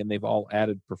Airbrake, and they've all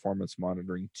added performance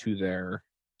monitoring to their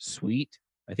suite.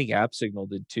 I think AppSignal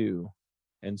did too.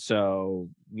 And so,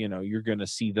 you're going to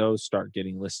see those start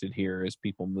getting listed here as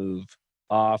people move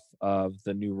off of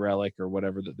the New Relic or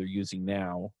whatever that they're using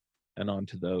now and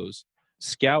onto those.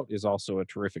 Scout is also a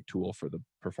terrific tool for the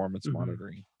performance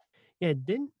monitoring. Yeah,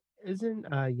 isn't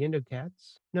Yendo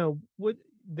Cats? No, what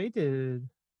they did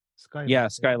Skylight. Yeah,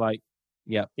 Skylight.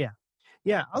 Yeah.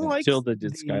 Yeah, I like Tilda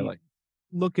did Skylight.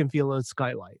 Look and feel of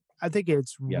Skylight. I think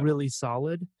it's really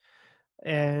solid.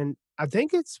 And I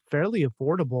think it's fairly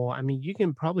affordable. I mean, you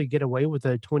can probably get away with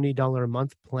a $20 a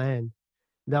month plan.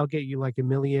 They'll get you like 1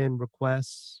 million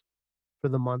requests for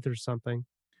the month or something.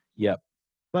 Yep.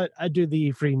 But I do the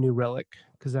free New Relic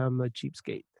because I'm a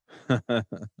cheapskate.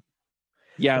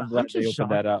 Yeah, I'm glad they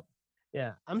opened that up.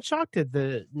 Yeah, I'm shocked at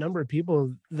the number of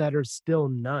people that are still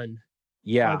none.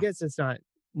 Yeah. Well, I guess it's not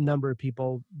number of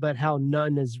people, but how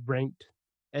none is ranked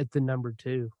at the number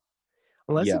 2.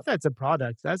 Unless if that's a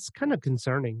product, that's kind of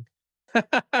concerning.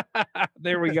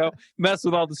 There we go. Mess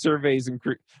with all the surveys and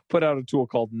put out a tool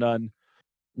called none.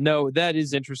 No, that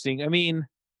is interesting. I mean,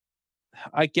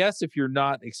 I guess if you're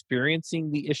not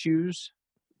experiencing the issues,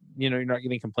 you're not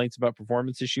getting complaints about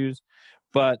performance issues.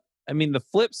 But I mean, the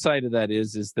flip side of that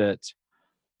is that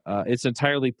it's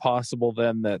entirely possible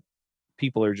then that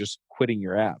people are just quitting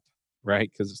your app, right?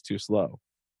 Because it's too slow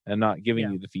and not giving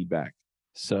you the feedback.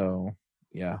 So,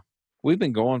 yeah, we've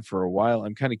been going for a while.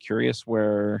 I'm kind of curious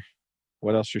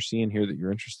what else you're seeing here that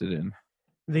you're interested in.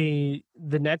 The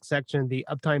next section, the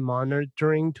uptime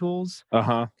monitoring tools.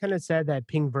 Kind of sad that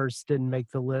Pingverse didn't make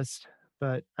the list,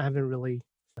 but I haven't really.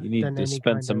 You need to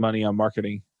spend some money on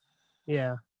marketing.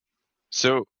 Yeah.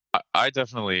 So I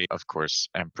definitely, of course,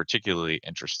 am particularly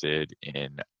interested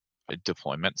in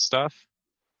deployment stuff.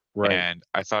 Right. And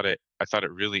I thought it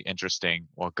really interesting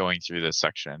while going through this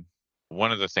section.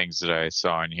 One of the things that I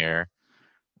saw in here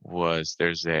was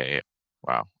I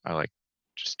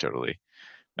just totally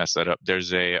messed that up. Do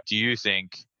you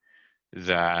think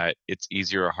that it's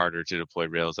easier or harder to deploy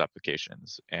Rails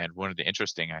applications? And one of the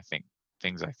interesting,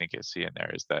 things I think I see in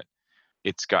there is that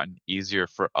it's gotten easier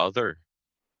for other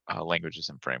languages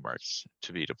and frameworks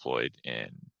to be deployed in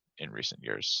recent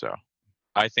years. So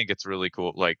I think it's really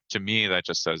cool. Like, to me, that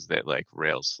just says that like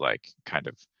Rails kind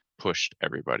of pushed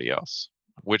everybody else,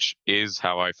 which is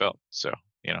how I felt. So,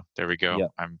 there we go.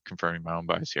 Yep. I'm confirming my own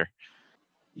bias here.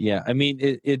 Yeah. I mean,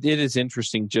 it is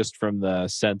interesting just from the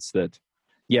sense that,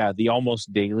 the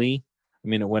almost daily, I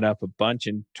mean, it went up a bunch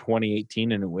in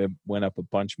 2018 and it went up a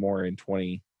bunch more in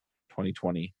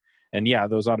 2020. And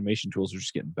those automation tools are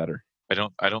just getting better.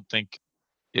 I don't think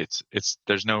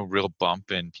there's no real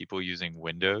bump in people using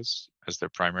Windows as their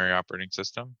primary operating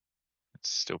system. It's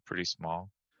still pretty small.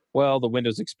 Well, the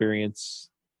Windows experience,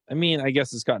 I mean, I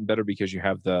guess it's gotten better because you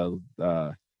have the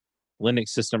Linux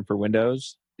system for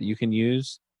Windows that you can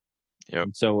use. Yep.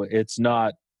 And so it's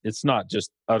not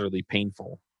just utterly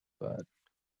painful, but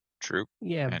true.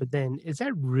 Yeah, but then is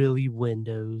that really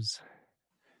Windows?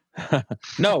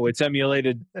 No, it's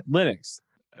emulated Linux.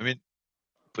 I mean,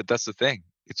 but that's the thing.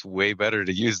 It's way better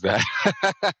to use that.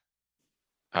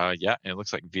 And it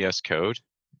looks like VS Code.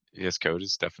 VS Code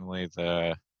is definitely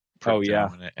the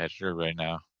predominant editor right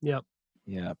now. Yep.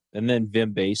 Yeah. And then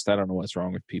Vim based. I don't know what's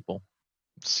wrong with people.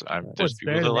 There's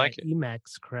people that like it.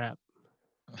 Emacs crap.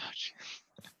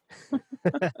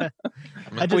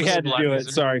 We had to do it.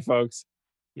 Sorry, folks.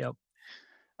 Yep.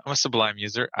 I'm a Sublime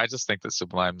user. I just think that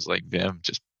Sublime's like Vim,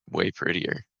 just way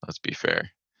prettier. Let's be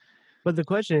fair. But the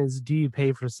question is, do you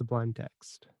pay for Sublime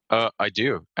Text? I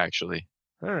do, actually.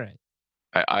 All right.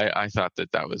 I thought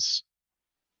that was...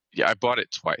 Yeah, I bought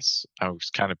it twice. I was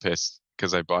kind of pissed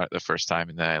because I bought it the first time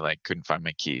and then I couldn't find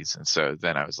my keys. And so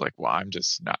then I was like, well, I'm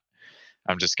just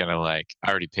going to I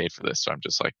already paid for this. So I'm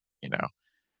just going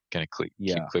to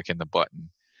keep clicking the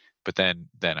button. But then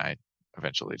I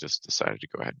eventually just decided to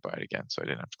go ahead and buy it again. So I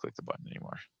didn't have to click the button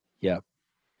anymore. Yeah.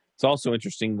 It's also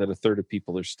interesting that a third of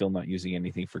people are still not using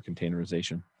anything for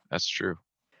containerization. That's true.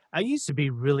 I used to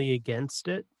be really against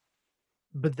it,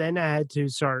 but then I had to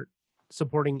start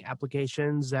supporting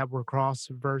applications that were cross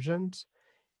versions.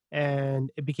 and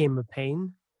it became a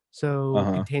pain. So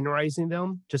containerizing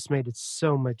them just made it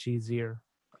so much easier.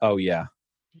 Oh, yeah.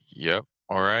 Yep.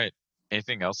 All right.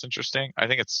 Anything else interesting? I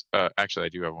think it's actually I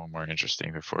do have one more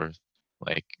interesting before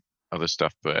like other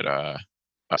stuff, but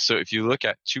so if you look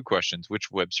at two questions, which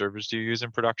web servers do you use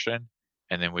in production,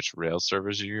 and then which Rails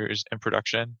servers do you use in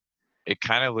production, it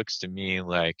kind of looks to me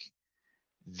like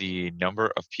the number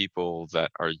of people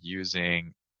that are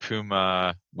using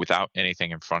Puma without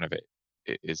anything in front of it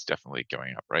is definitely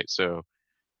going up, right? So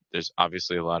there's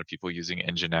obviously a lot of people using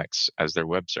Nginx as their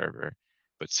web server,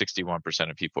 but 61%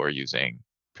 of people are using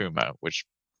Puma, which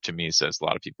to me says a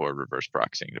lot of people are reverse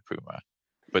proxying to Puma.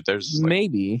 But there's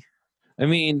maybe, I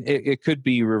mean, it could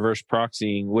be reverse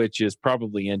proxying, which is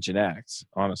probably Nginx,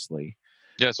 honestly.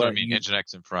 Yeah, so I mean,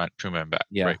 Nginx in front, Puma in back,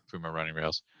 right? Puma running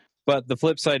Rails. But the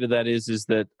flip side of that is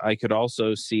that I could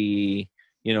also see,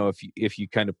 if you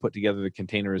kind of put together the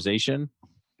containerization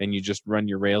and you just run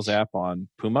your Rails app on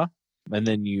Puma, and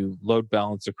then you load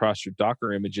balance across your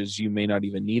Docker images, you may not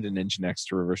even need an Nginx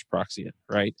to reverse proxy it,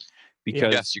 right?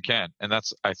 Because yes, you can. And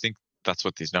I think that's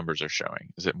what these numbers are showing,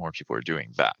 is that more people are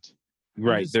doing that.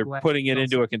 Right. They're putting it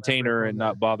into a container and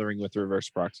not bothering with reverse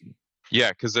proxy. Yeah,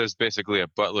 because there's basically a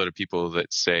buttload of people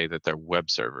that say that their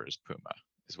web server is Puma,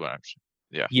 is what I'm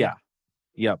saying. Yeah.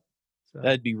 Yep. So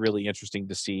that'd be really interesting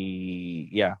to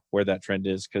see, where that trend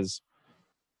is. Because,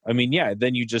 I mean,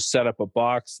 then you just set up a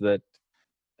box that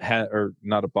or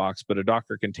not a box, but a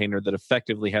Docker container that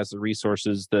effectively has the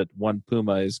resources that one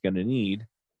Puma is going to need.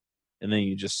 And then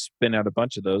you just spin out a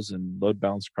bunch of those and load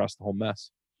balance across the whole mess.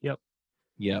 Yep.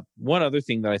 Yeah. One other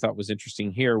thing that I thought was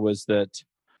interesting here was that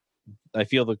I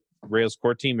feel the Rails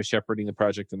core team is shepherding the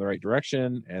project in the right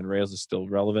direction, and Rails is still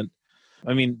relevant.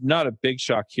 I mean, not a big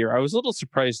shock here. I was a little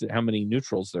surprised at how many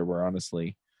neutrals there were,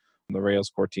 honestly, on the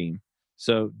Rails core team.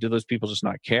 So do those people just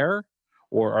not care?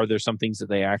 Or are there some things that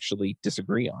they actually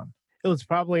disagree on? It was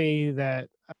probably that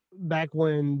back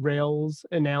when Rails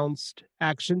announced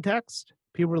action text,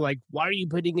 people were like, why are you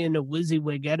putting in a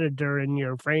WYSIWYG editor in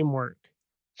your framework?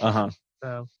 So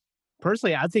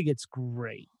personally, I think it's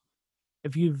great.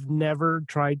 If you've never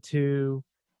tried to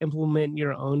implement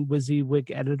your own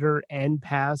WYSIWYG editor and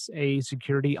pass a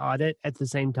security audit at the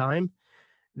same time,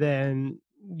 then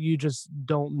you just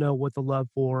don't know what the love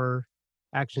for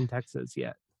action text is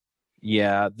yet.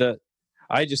 Yeah,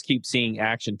 I just keep seeing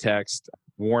action text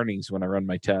warnings when I run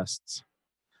my tests.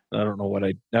 I don't know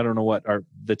what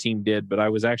the team did, but I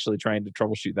was actually trying to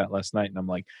troubleshoot that last night, and I'm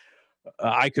like,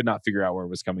 I could not figure out where it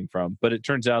was coming from. But it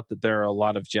turns out that there are a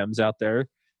lot of gems out there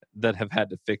that have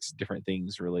had to fix different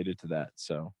things related to that.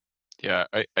 So, yeah,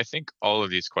 I think all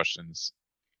of these questions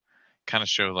kind of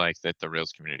show like that the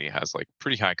Rails community has like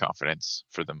pretty high confidence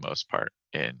for the most part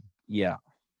in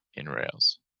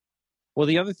Rails. Well,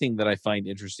 the other thing that I find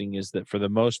interesting is that for the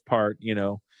most part,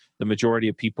 the majority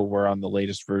of people were on the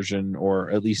latest version, or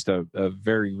at least a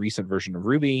very recent version of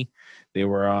Ruby. They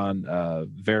were on a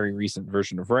very recent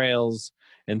version of Rails.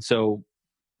 And so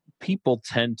people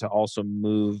tend to also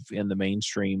move in the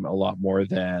mainstream a lot more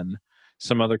than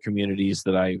some other communities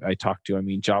that I talk to. I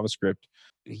mean, JavaScript,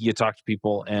 you talk to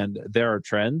people and there are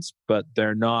trends, but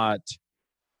they're not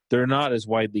as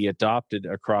widely adopted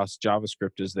across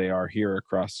JavaScript as they are here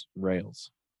across Rails.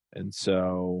 And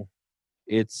so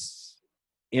it's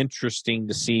interesting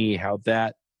to see how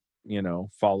that,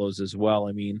 follows as well.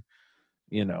 I mean,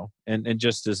 and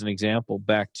just as an example,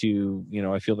 back to,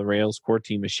 I feel the Rails core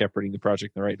team is shepherding the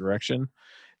project in the right direction.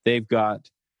 They've got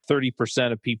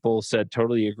 30% of people said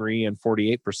totally agree, and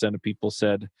 48% of people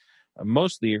said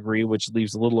mostly agree, which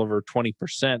leaves a little over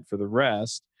 20% for the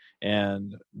rest.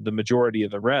 And the majority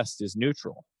of the rest is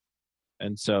neutral.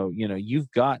 And so,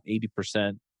 you've got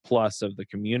 80% plus of the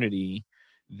community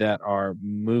that are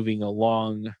moving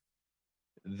along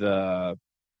the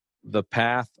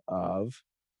path of,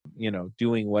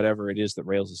 doing whatever it is that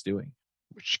Rails is doing.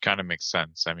 Which kind of makes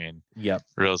sense. I mean, yep.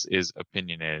 Rails is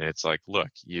opinionated. It's like, look,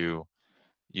 you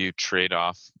trade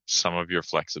off some of your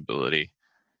flexibility,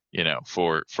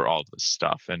 for all this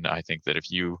stuff. And I think that if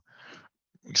you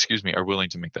are willing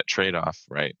to make that trade-off,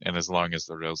 right? And as long as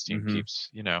the Rails team keeps,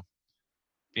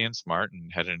 being smart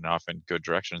and heading off in good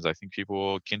directions, I think people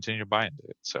will continue to buy into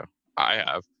it. So I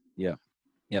have. Yeah.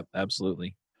 Yep,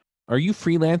 absolutely. Are you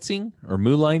freelancing or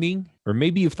moonlighting? Or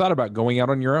maybe you've thought about going out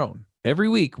on your own? Every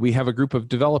week, we have a group of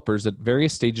developers at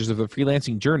various stages of the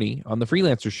freelancing journey on the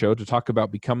Freelancer Show to talk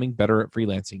about becoming better at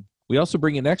freelancing. We also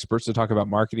bring in experts to talk about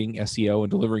marketing, SEO,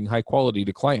 and delivering high quality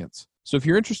to clients. So if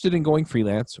you're interested in going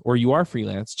freelance or you are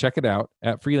freelance, check it out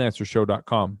at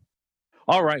freelancershow.com.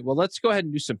 All right, well, let's go ahead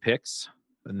and do some picks,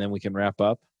 and then we can wrap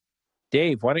up.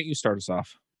 Dave, why don't you start us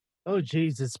off? Oh,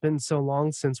 geez, it's been so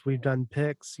long since we've done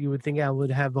picks. You would think I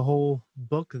would have a whole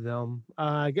book of them.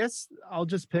 I guess I'll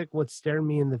just pick what's staring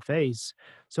me in the face.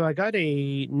 So I got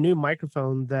a new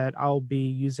microphone that I'll be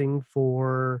using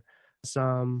for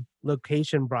some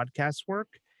location broadcast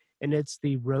work, and it's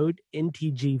the Rode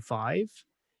NTG5.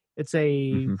 It's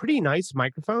a Hmm. pretty nice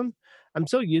microphone. I'm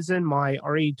still using my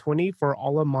RE20 for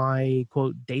all of my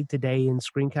quote day to day and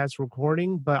screencast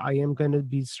recording, but I am going to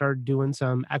be start doing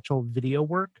some actual video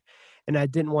work. And I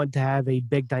didn't want to have a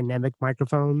big dynamic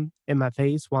microphone in my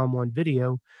face while I'm on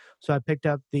video. So I picked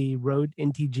up the Rode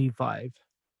NTG5.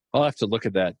 I'll have to look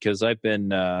at that because I've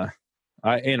been, I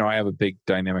have a big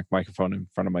dynamic microphone in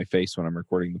front of my face when I'm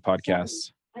recording the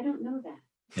podcasts. I don't know that.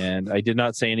 And I did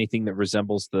not say anything that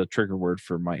resembles the trigger word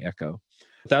for my Echo.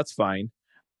 That's fine.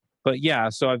 But yeah,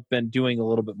 so I've been doing a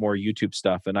little bit more YouTube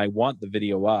stuff and I want the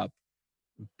video up.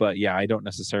 But yeah, I don't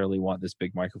necessarily want this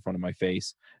big microphone in my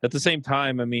face. At the same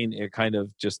time, I mean, it kind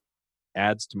of just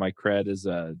adds to my cred as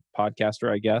a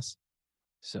podcaster, I guess.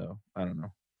 So I don't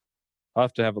know. I'll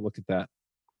have to have a look at that.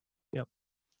 Yep.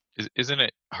 Isn't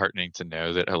it heartening to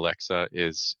know that Alexa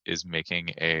is making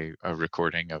a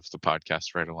recording of the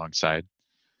podcast right alongside?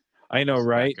 I know, as a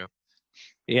right? backup?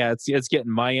 Yeah, it's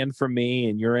getting my end from me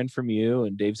and your end from you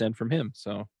and Dave's end from him.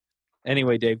 So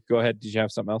anyway, Dave, go ahead. Did you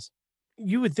have something else?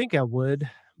 You would think I would,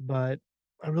 but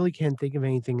I really can't think of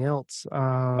anything else. I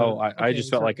Okay,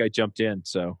 just felt so like I jumped in,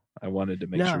 so I wanted to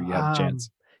make no, sure you had a chance.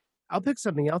 I'll pick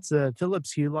something else.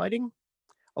 Philips Hue lighting.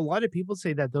 A lot of people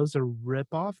say that those are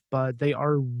rip-off, but they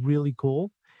are really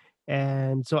cool.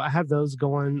 And so I have those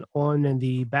going on in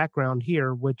the background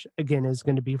here, which again is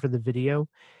going to be for the video.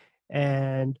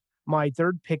 And my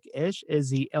third pick ish is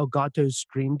the Elgato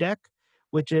Stream Deck,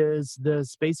 which is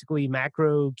this basically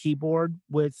macro keyboard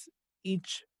with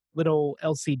each little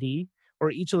LCD,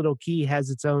 or each little key has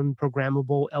its own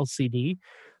programmable LCD.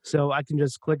 So I can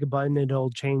just click a button, and it'll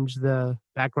change the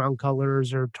background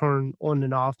colors or turn on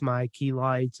and off my key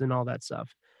lights and all that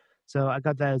stuff. So I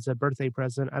got that as a birthday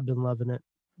present. I've been loving it.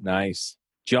 Nice.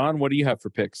 John, what do you have for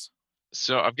picks?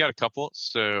 So I've got a couple.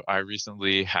 So I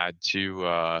recently had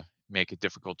to make a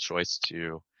difficult choice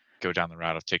to go down the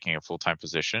route of taking a full-time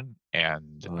position,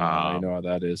 and I know how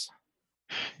that is.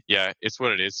 yeah, it's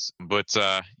what it is. But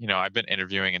I've been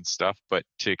interviewing and stuff. But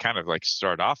to kind of like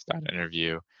start off that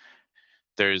interview,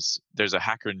 there's a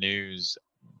Hacker News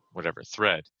whatever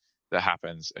thread that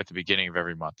happens at the beginning of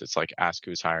every month. It's like ask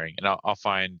who's hiring, and I'll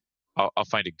find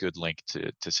a good link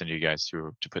to send you guys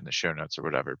to put in the show notes or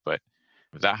whatever. But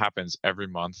that happens every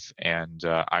month, and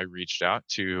I reached out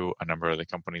to a number of the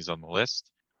companies on the list.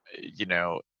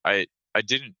 I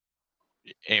didn't.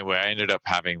 Anyway, I ended up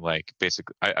having like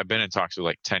basically I've been in talks with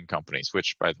like 10 companies,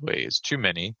 which by the way is too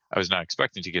many. I was not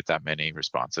expecting to get that many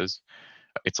responses.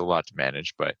 It's a lot to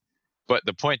manage, but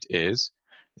the point is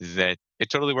that it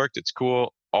totally worked. It's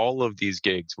cool. All of these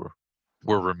gigs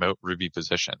were remote Ruby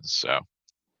positions. So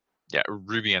yeah,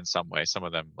 Ruby in some way. Some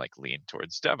of them like lean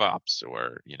towards DevOps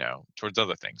or towards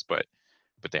other things, but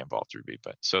they involved Ruby.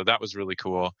 But so that was really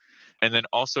cool. And then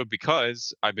also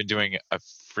because I've been doing a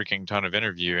freaking ton of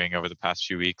interviewing over the past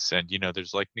few weeks, and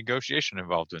there's like negotiation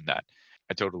involved in that.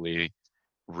 I totally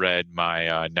read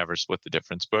my Never Split the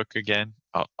Difference book again.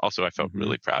 Also, I felt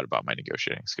really proud about my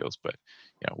negotiating skills, but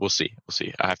we'll see.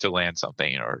 I have to land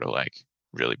something in order to like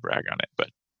really brag on it. But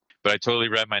I totally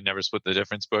read my Never Split the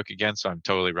Difference book again, so I'm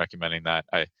totally recommending that.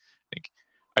 I think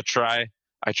I try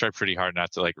pretty hard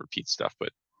not to like repeat stuff, but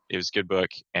it was a good book,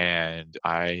 and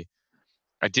I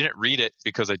didn't read it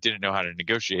because I didn't know how to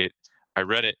negotiate. I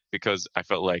read it because I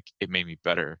felt like it made me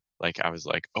better. Like I was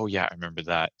like, oh yeah, I remember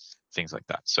that, things like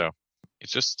that. So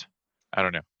it's just, I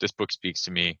don't know. This book speaks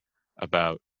to me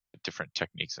about different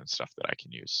techniques and stuff that I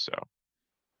can use. So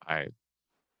I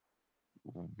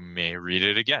may read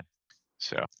it again.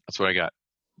 So that's what I got.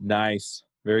 Nice.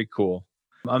 Very cool.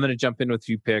 I'm going to jump in with a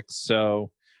few picks.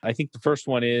 So I think the first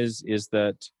one is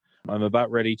that I'm about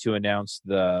ready to announce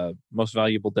the Most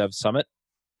Valuable Dev Summit.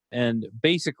 And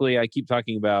basically, I keep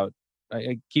talking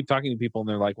to people and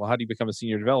they're like, well, how do you become a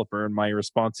senior developer? And my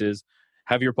response is,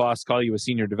 have your boss call you a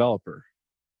senior developer.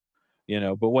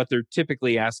 But what they're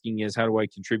typically asking is, how do I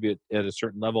contribute at a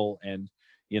certain level and,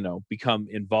 become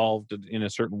involved in a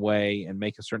certain way and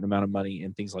make a certain amount of money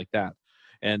and things like that.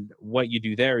 And what you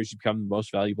do there is you become the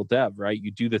most valuable dev, right?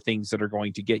 You do the things that are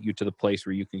going to get you to the place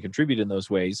where you can contribute in those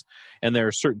ways. And there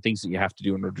are certain things that you have to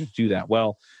do in order to do that.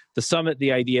 Well, the summit,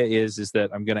 the idea is that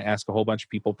I'm going to ask a whole bunch of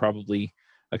people, probably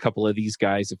a couple of these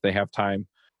guys if they have time.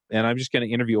 And I'm just going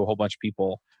to interview a whole bunch of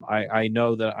people. I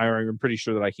know that I'm pretty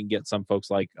sure that I can get some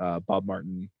folks like Bob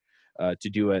Martin to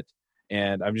do it.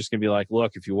 And I'm just going to be like,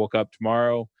 look, if you woke up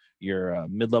tomorrow, you're a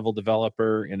mid-level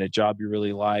developer in a job you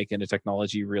really like and a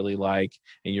technology you really like,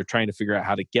 and you're trying to figure out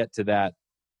how to get to that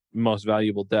most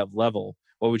valuable dev level,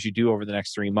 what would you do over the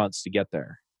next 3 months to get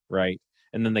there, right?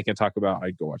 And then they can talk about,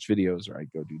 I'd go watch videos, or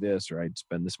I'd go do this, or I'd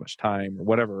spend this much time, or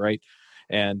whatever, right?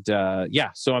 And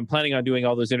so I'm planning on doing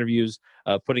all those interviews,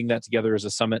 putting that together as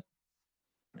a summit.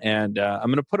 And I'm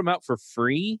going to put them out for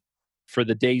free for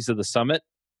the days of the summit.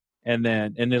 And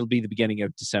it'll be the beginning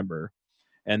of December.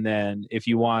 And then if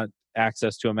you want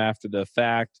access to them after the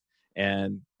fact,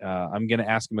 and I'm going to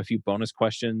ask them a few bonus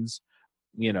questions,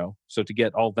 so to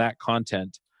get all that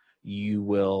content, you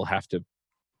will have to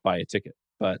buy a ticket.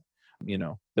 But,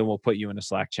 then we'll put you in a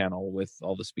Slack channel with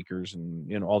all the speakers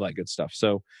and, all that good stuff.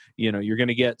 So, you're going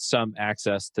to get some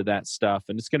access to that stuff,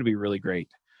 and it's going to be really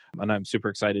great. And I'm super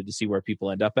excited to see where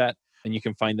people end up at. And you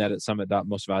can find that at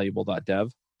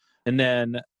summit.mostvaluable.dev. And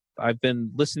then I've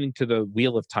been listening to the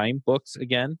Wheel of Time books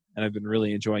again, and I've been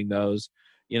really enjoying those,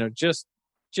 just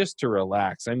to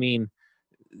relax. I mean,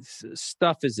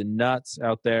 stuff is nuts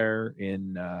out there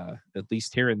in, at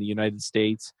least here in the United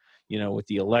States, with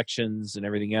the elections and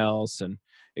everything else. And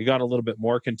it got a little bit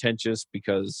more contentious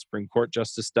because Supreme Court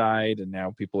justice died, and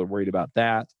now people are worried about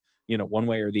that, one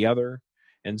way or the other.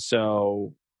 And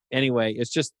so anyway, it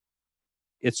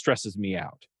stresses me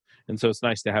out. And so it's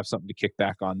nice to have something to kick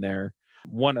back on there.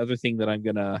 One other thing that I'm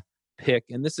going to pick,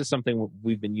 and this is something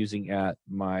we've been using at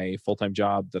my full-time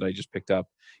job that I just picked up,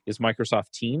 is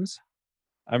Microsoft Teams.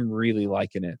 I'm really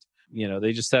liking it.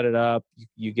 They just set it up.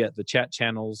 You get the chat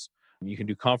channels. You can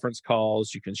do conference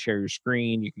calls. You can share your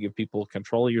screen. You can give people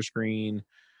control of your screen,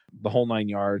 the whole 9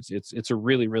 yards. It's a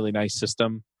really, really nice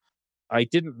system. I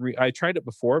tried it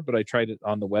before, but I tried it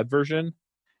on the web version,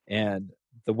 and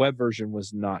the web version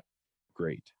was not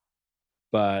great.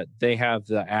 But they have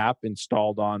the app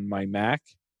installed on my Mac,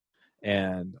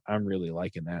 and I'm really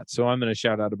liking that. So I'm going to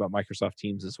shout out about Microsoft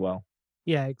Teams as well.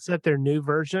 Yeah, except their new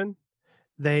version,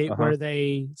 where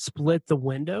they split the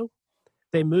window,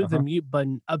 they move the mute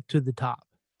button up to the top.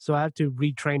 So I have to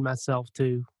retrain myself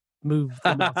to move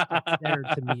the mouse better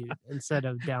to mute instead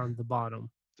of down the bottom.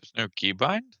 There's no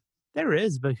keybind? There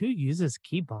is, but who uses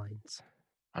keybinds?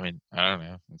 I mean, I don't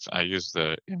know. I use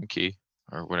the M key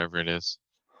or whatever it is.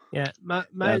 Yeah, my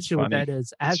issue with that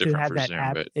is I have to have that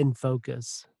app in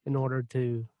focus in order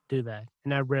to do that,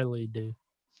 and I rarely do.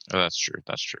 Oh, that's true.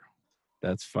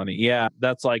 That's funny. Yeah,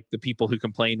 that's like the people who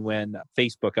complain when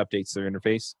Facebook updates their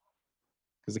interface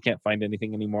because they can't find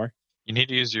anything anymore. You need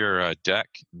to use your deck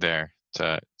there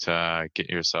to get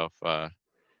yourself a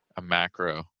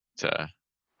macro to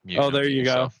mute. Oh, there you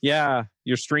go. Yeah,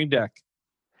 your Stream Deck.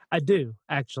 I do,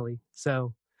 actually.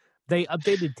 So they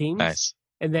updated Teams. Nice.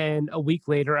 And then a week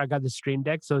later, I got the Stream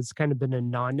Deck. So it's kind of been a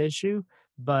non-issue.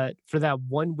 But for that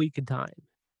 1 week of time.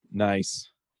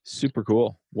 Nice. Super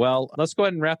cool. Well, let's go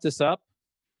ahead and wrap this up.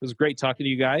 It was great talking to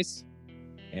you guys.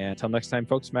 And until next time,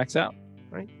 folks, max out.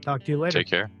 All right. Talk to you later. Take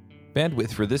care.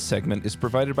 Bandwidth for this segment is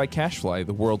provided by CacheFly,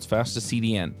 the world's fastest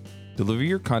CDN. Deliver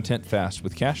your content fast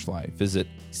with CacheFly. Visit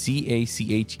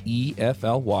CacheFly.com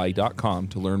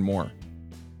to learn more.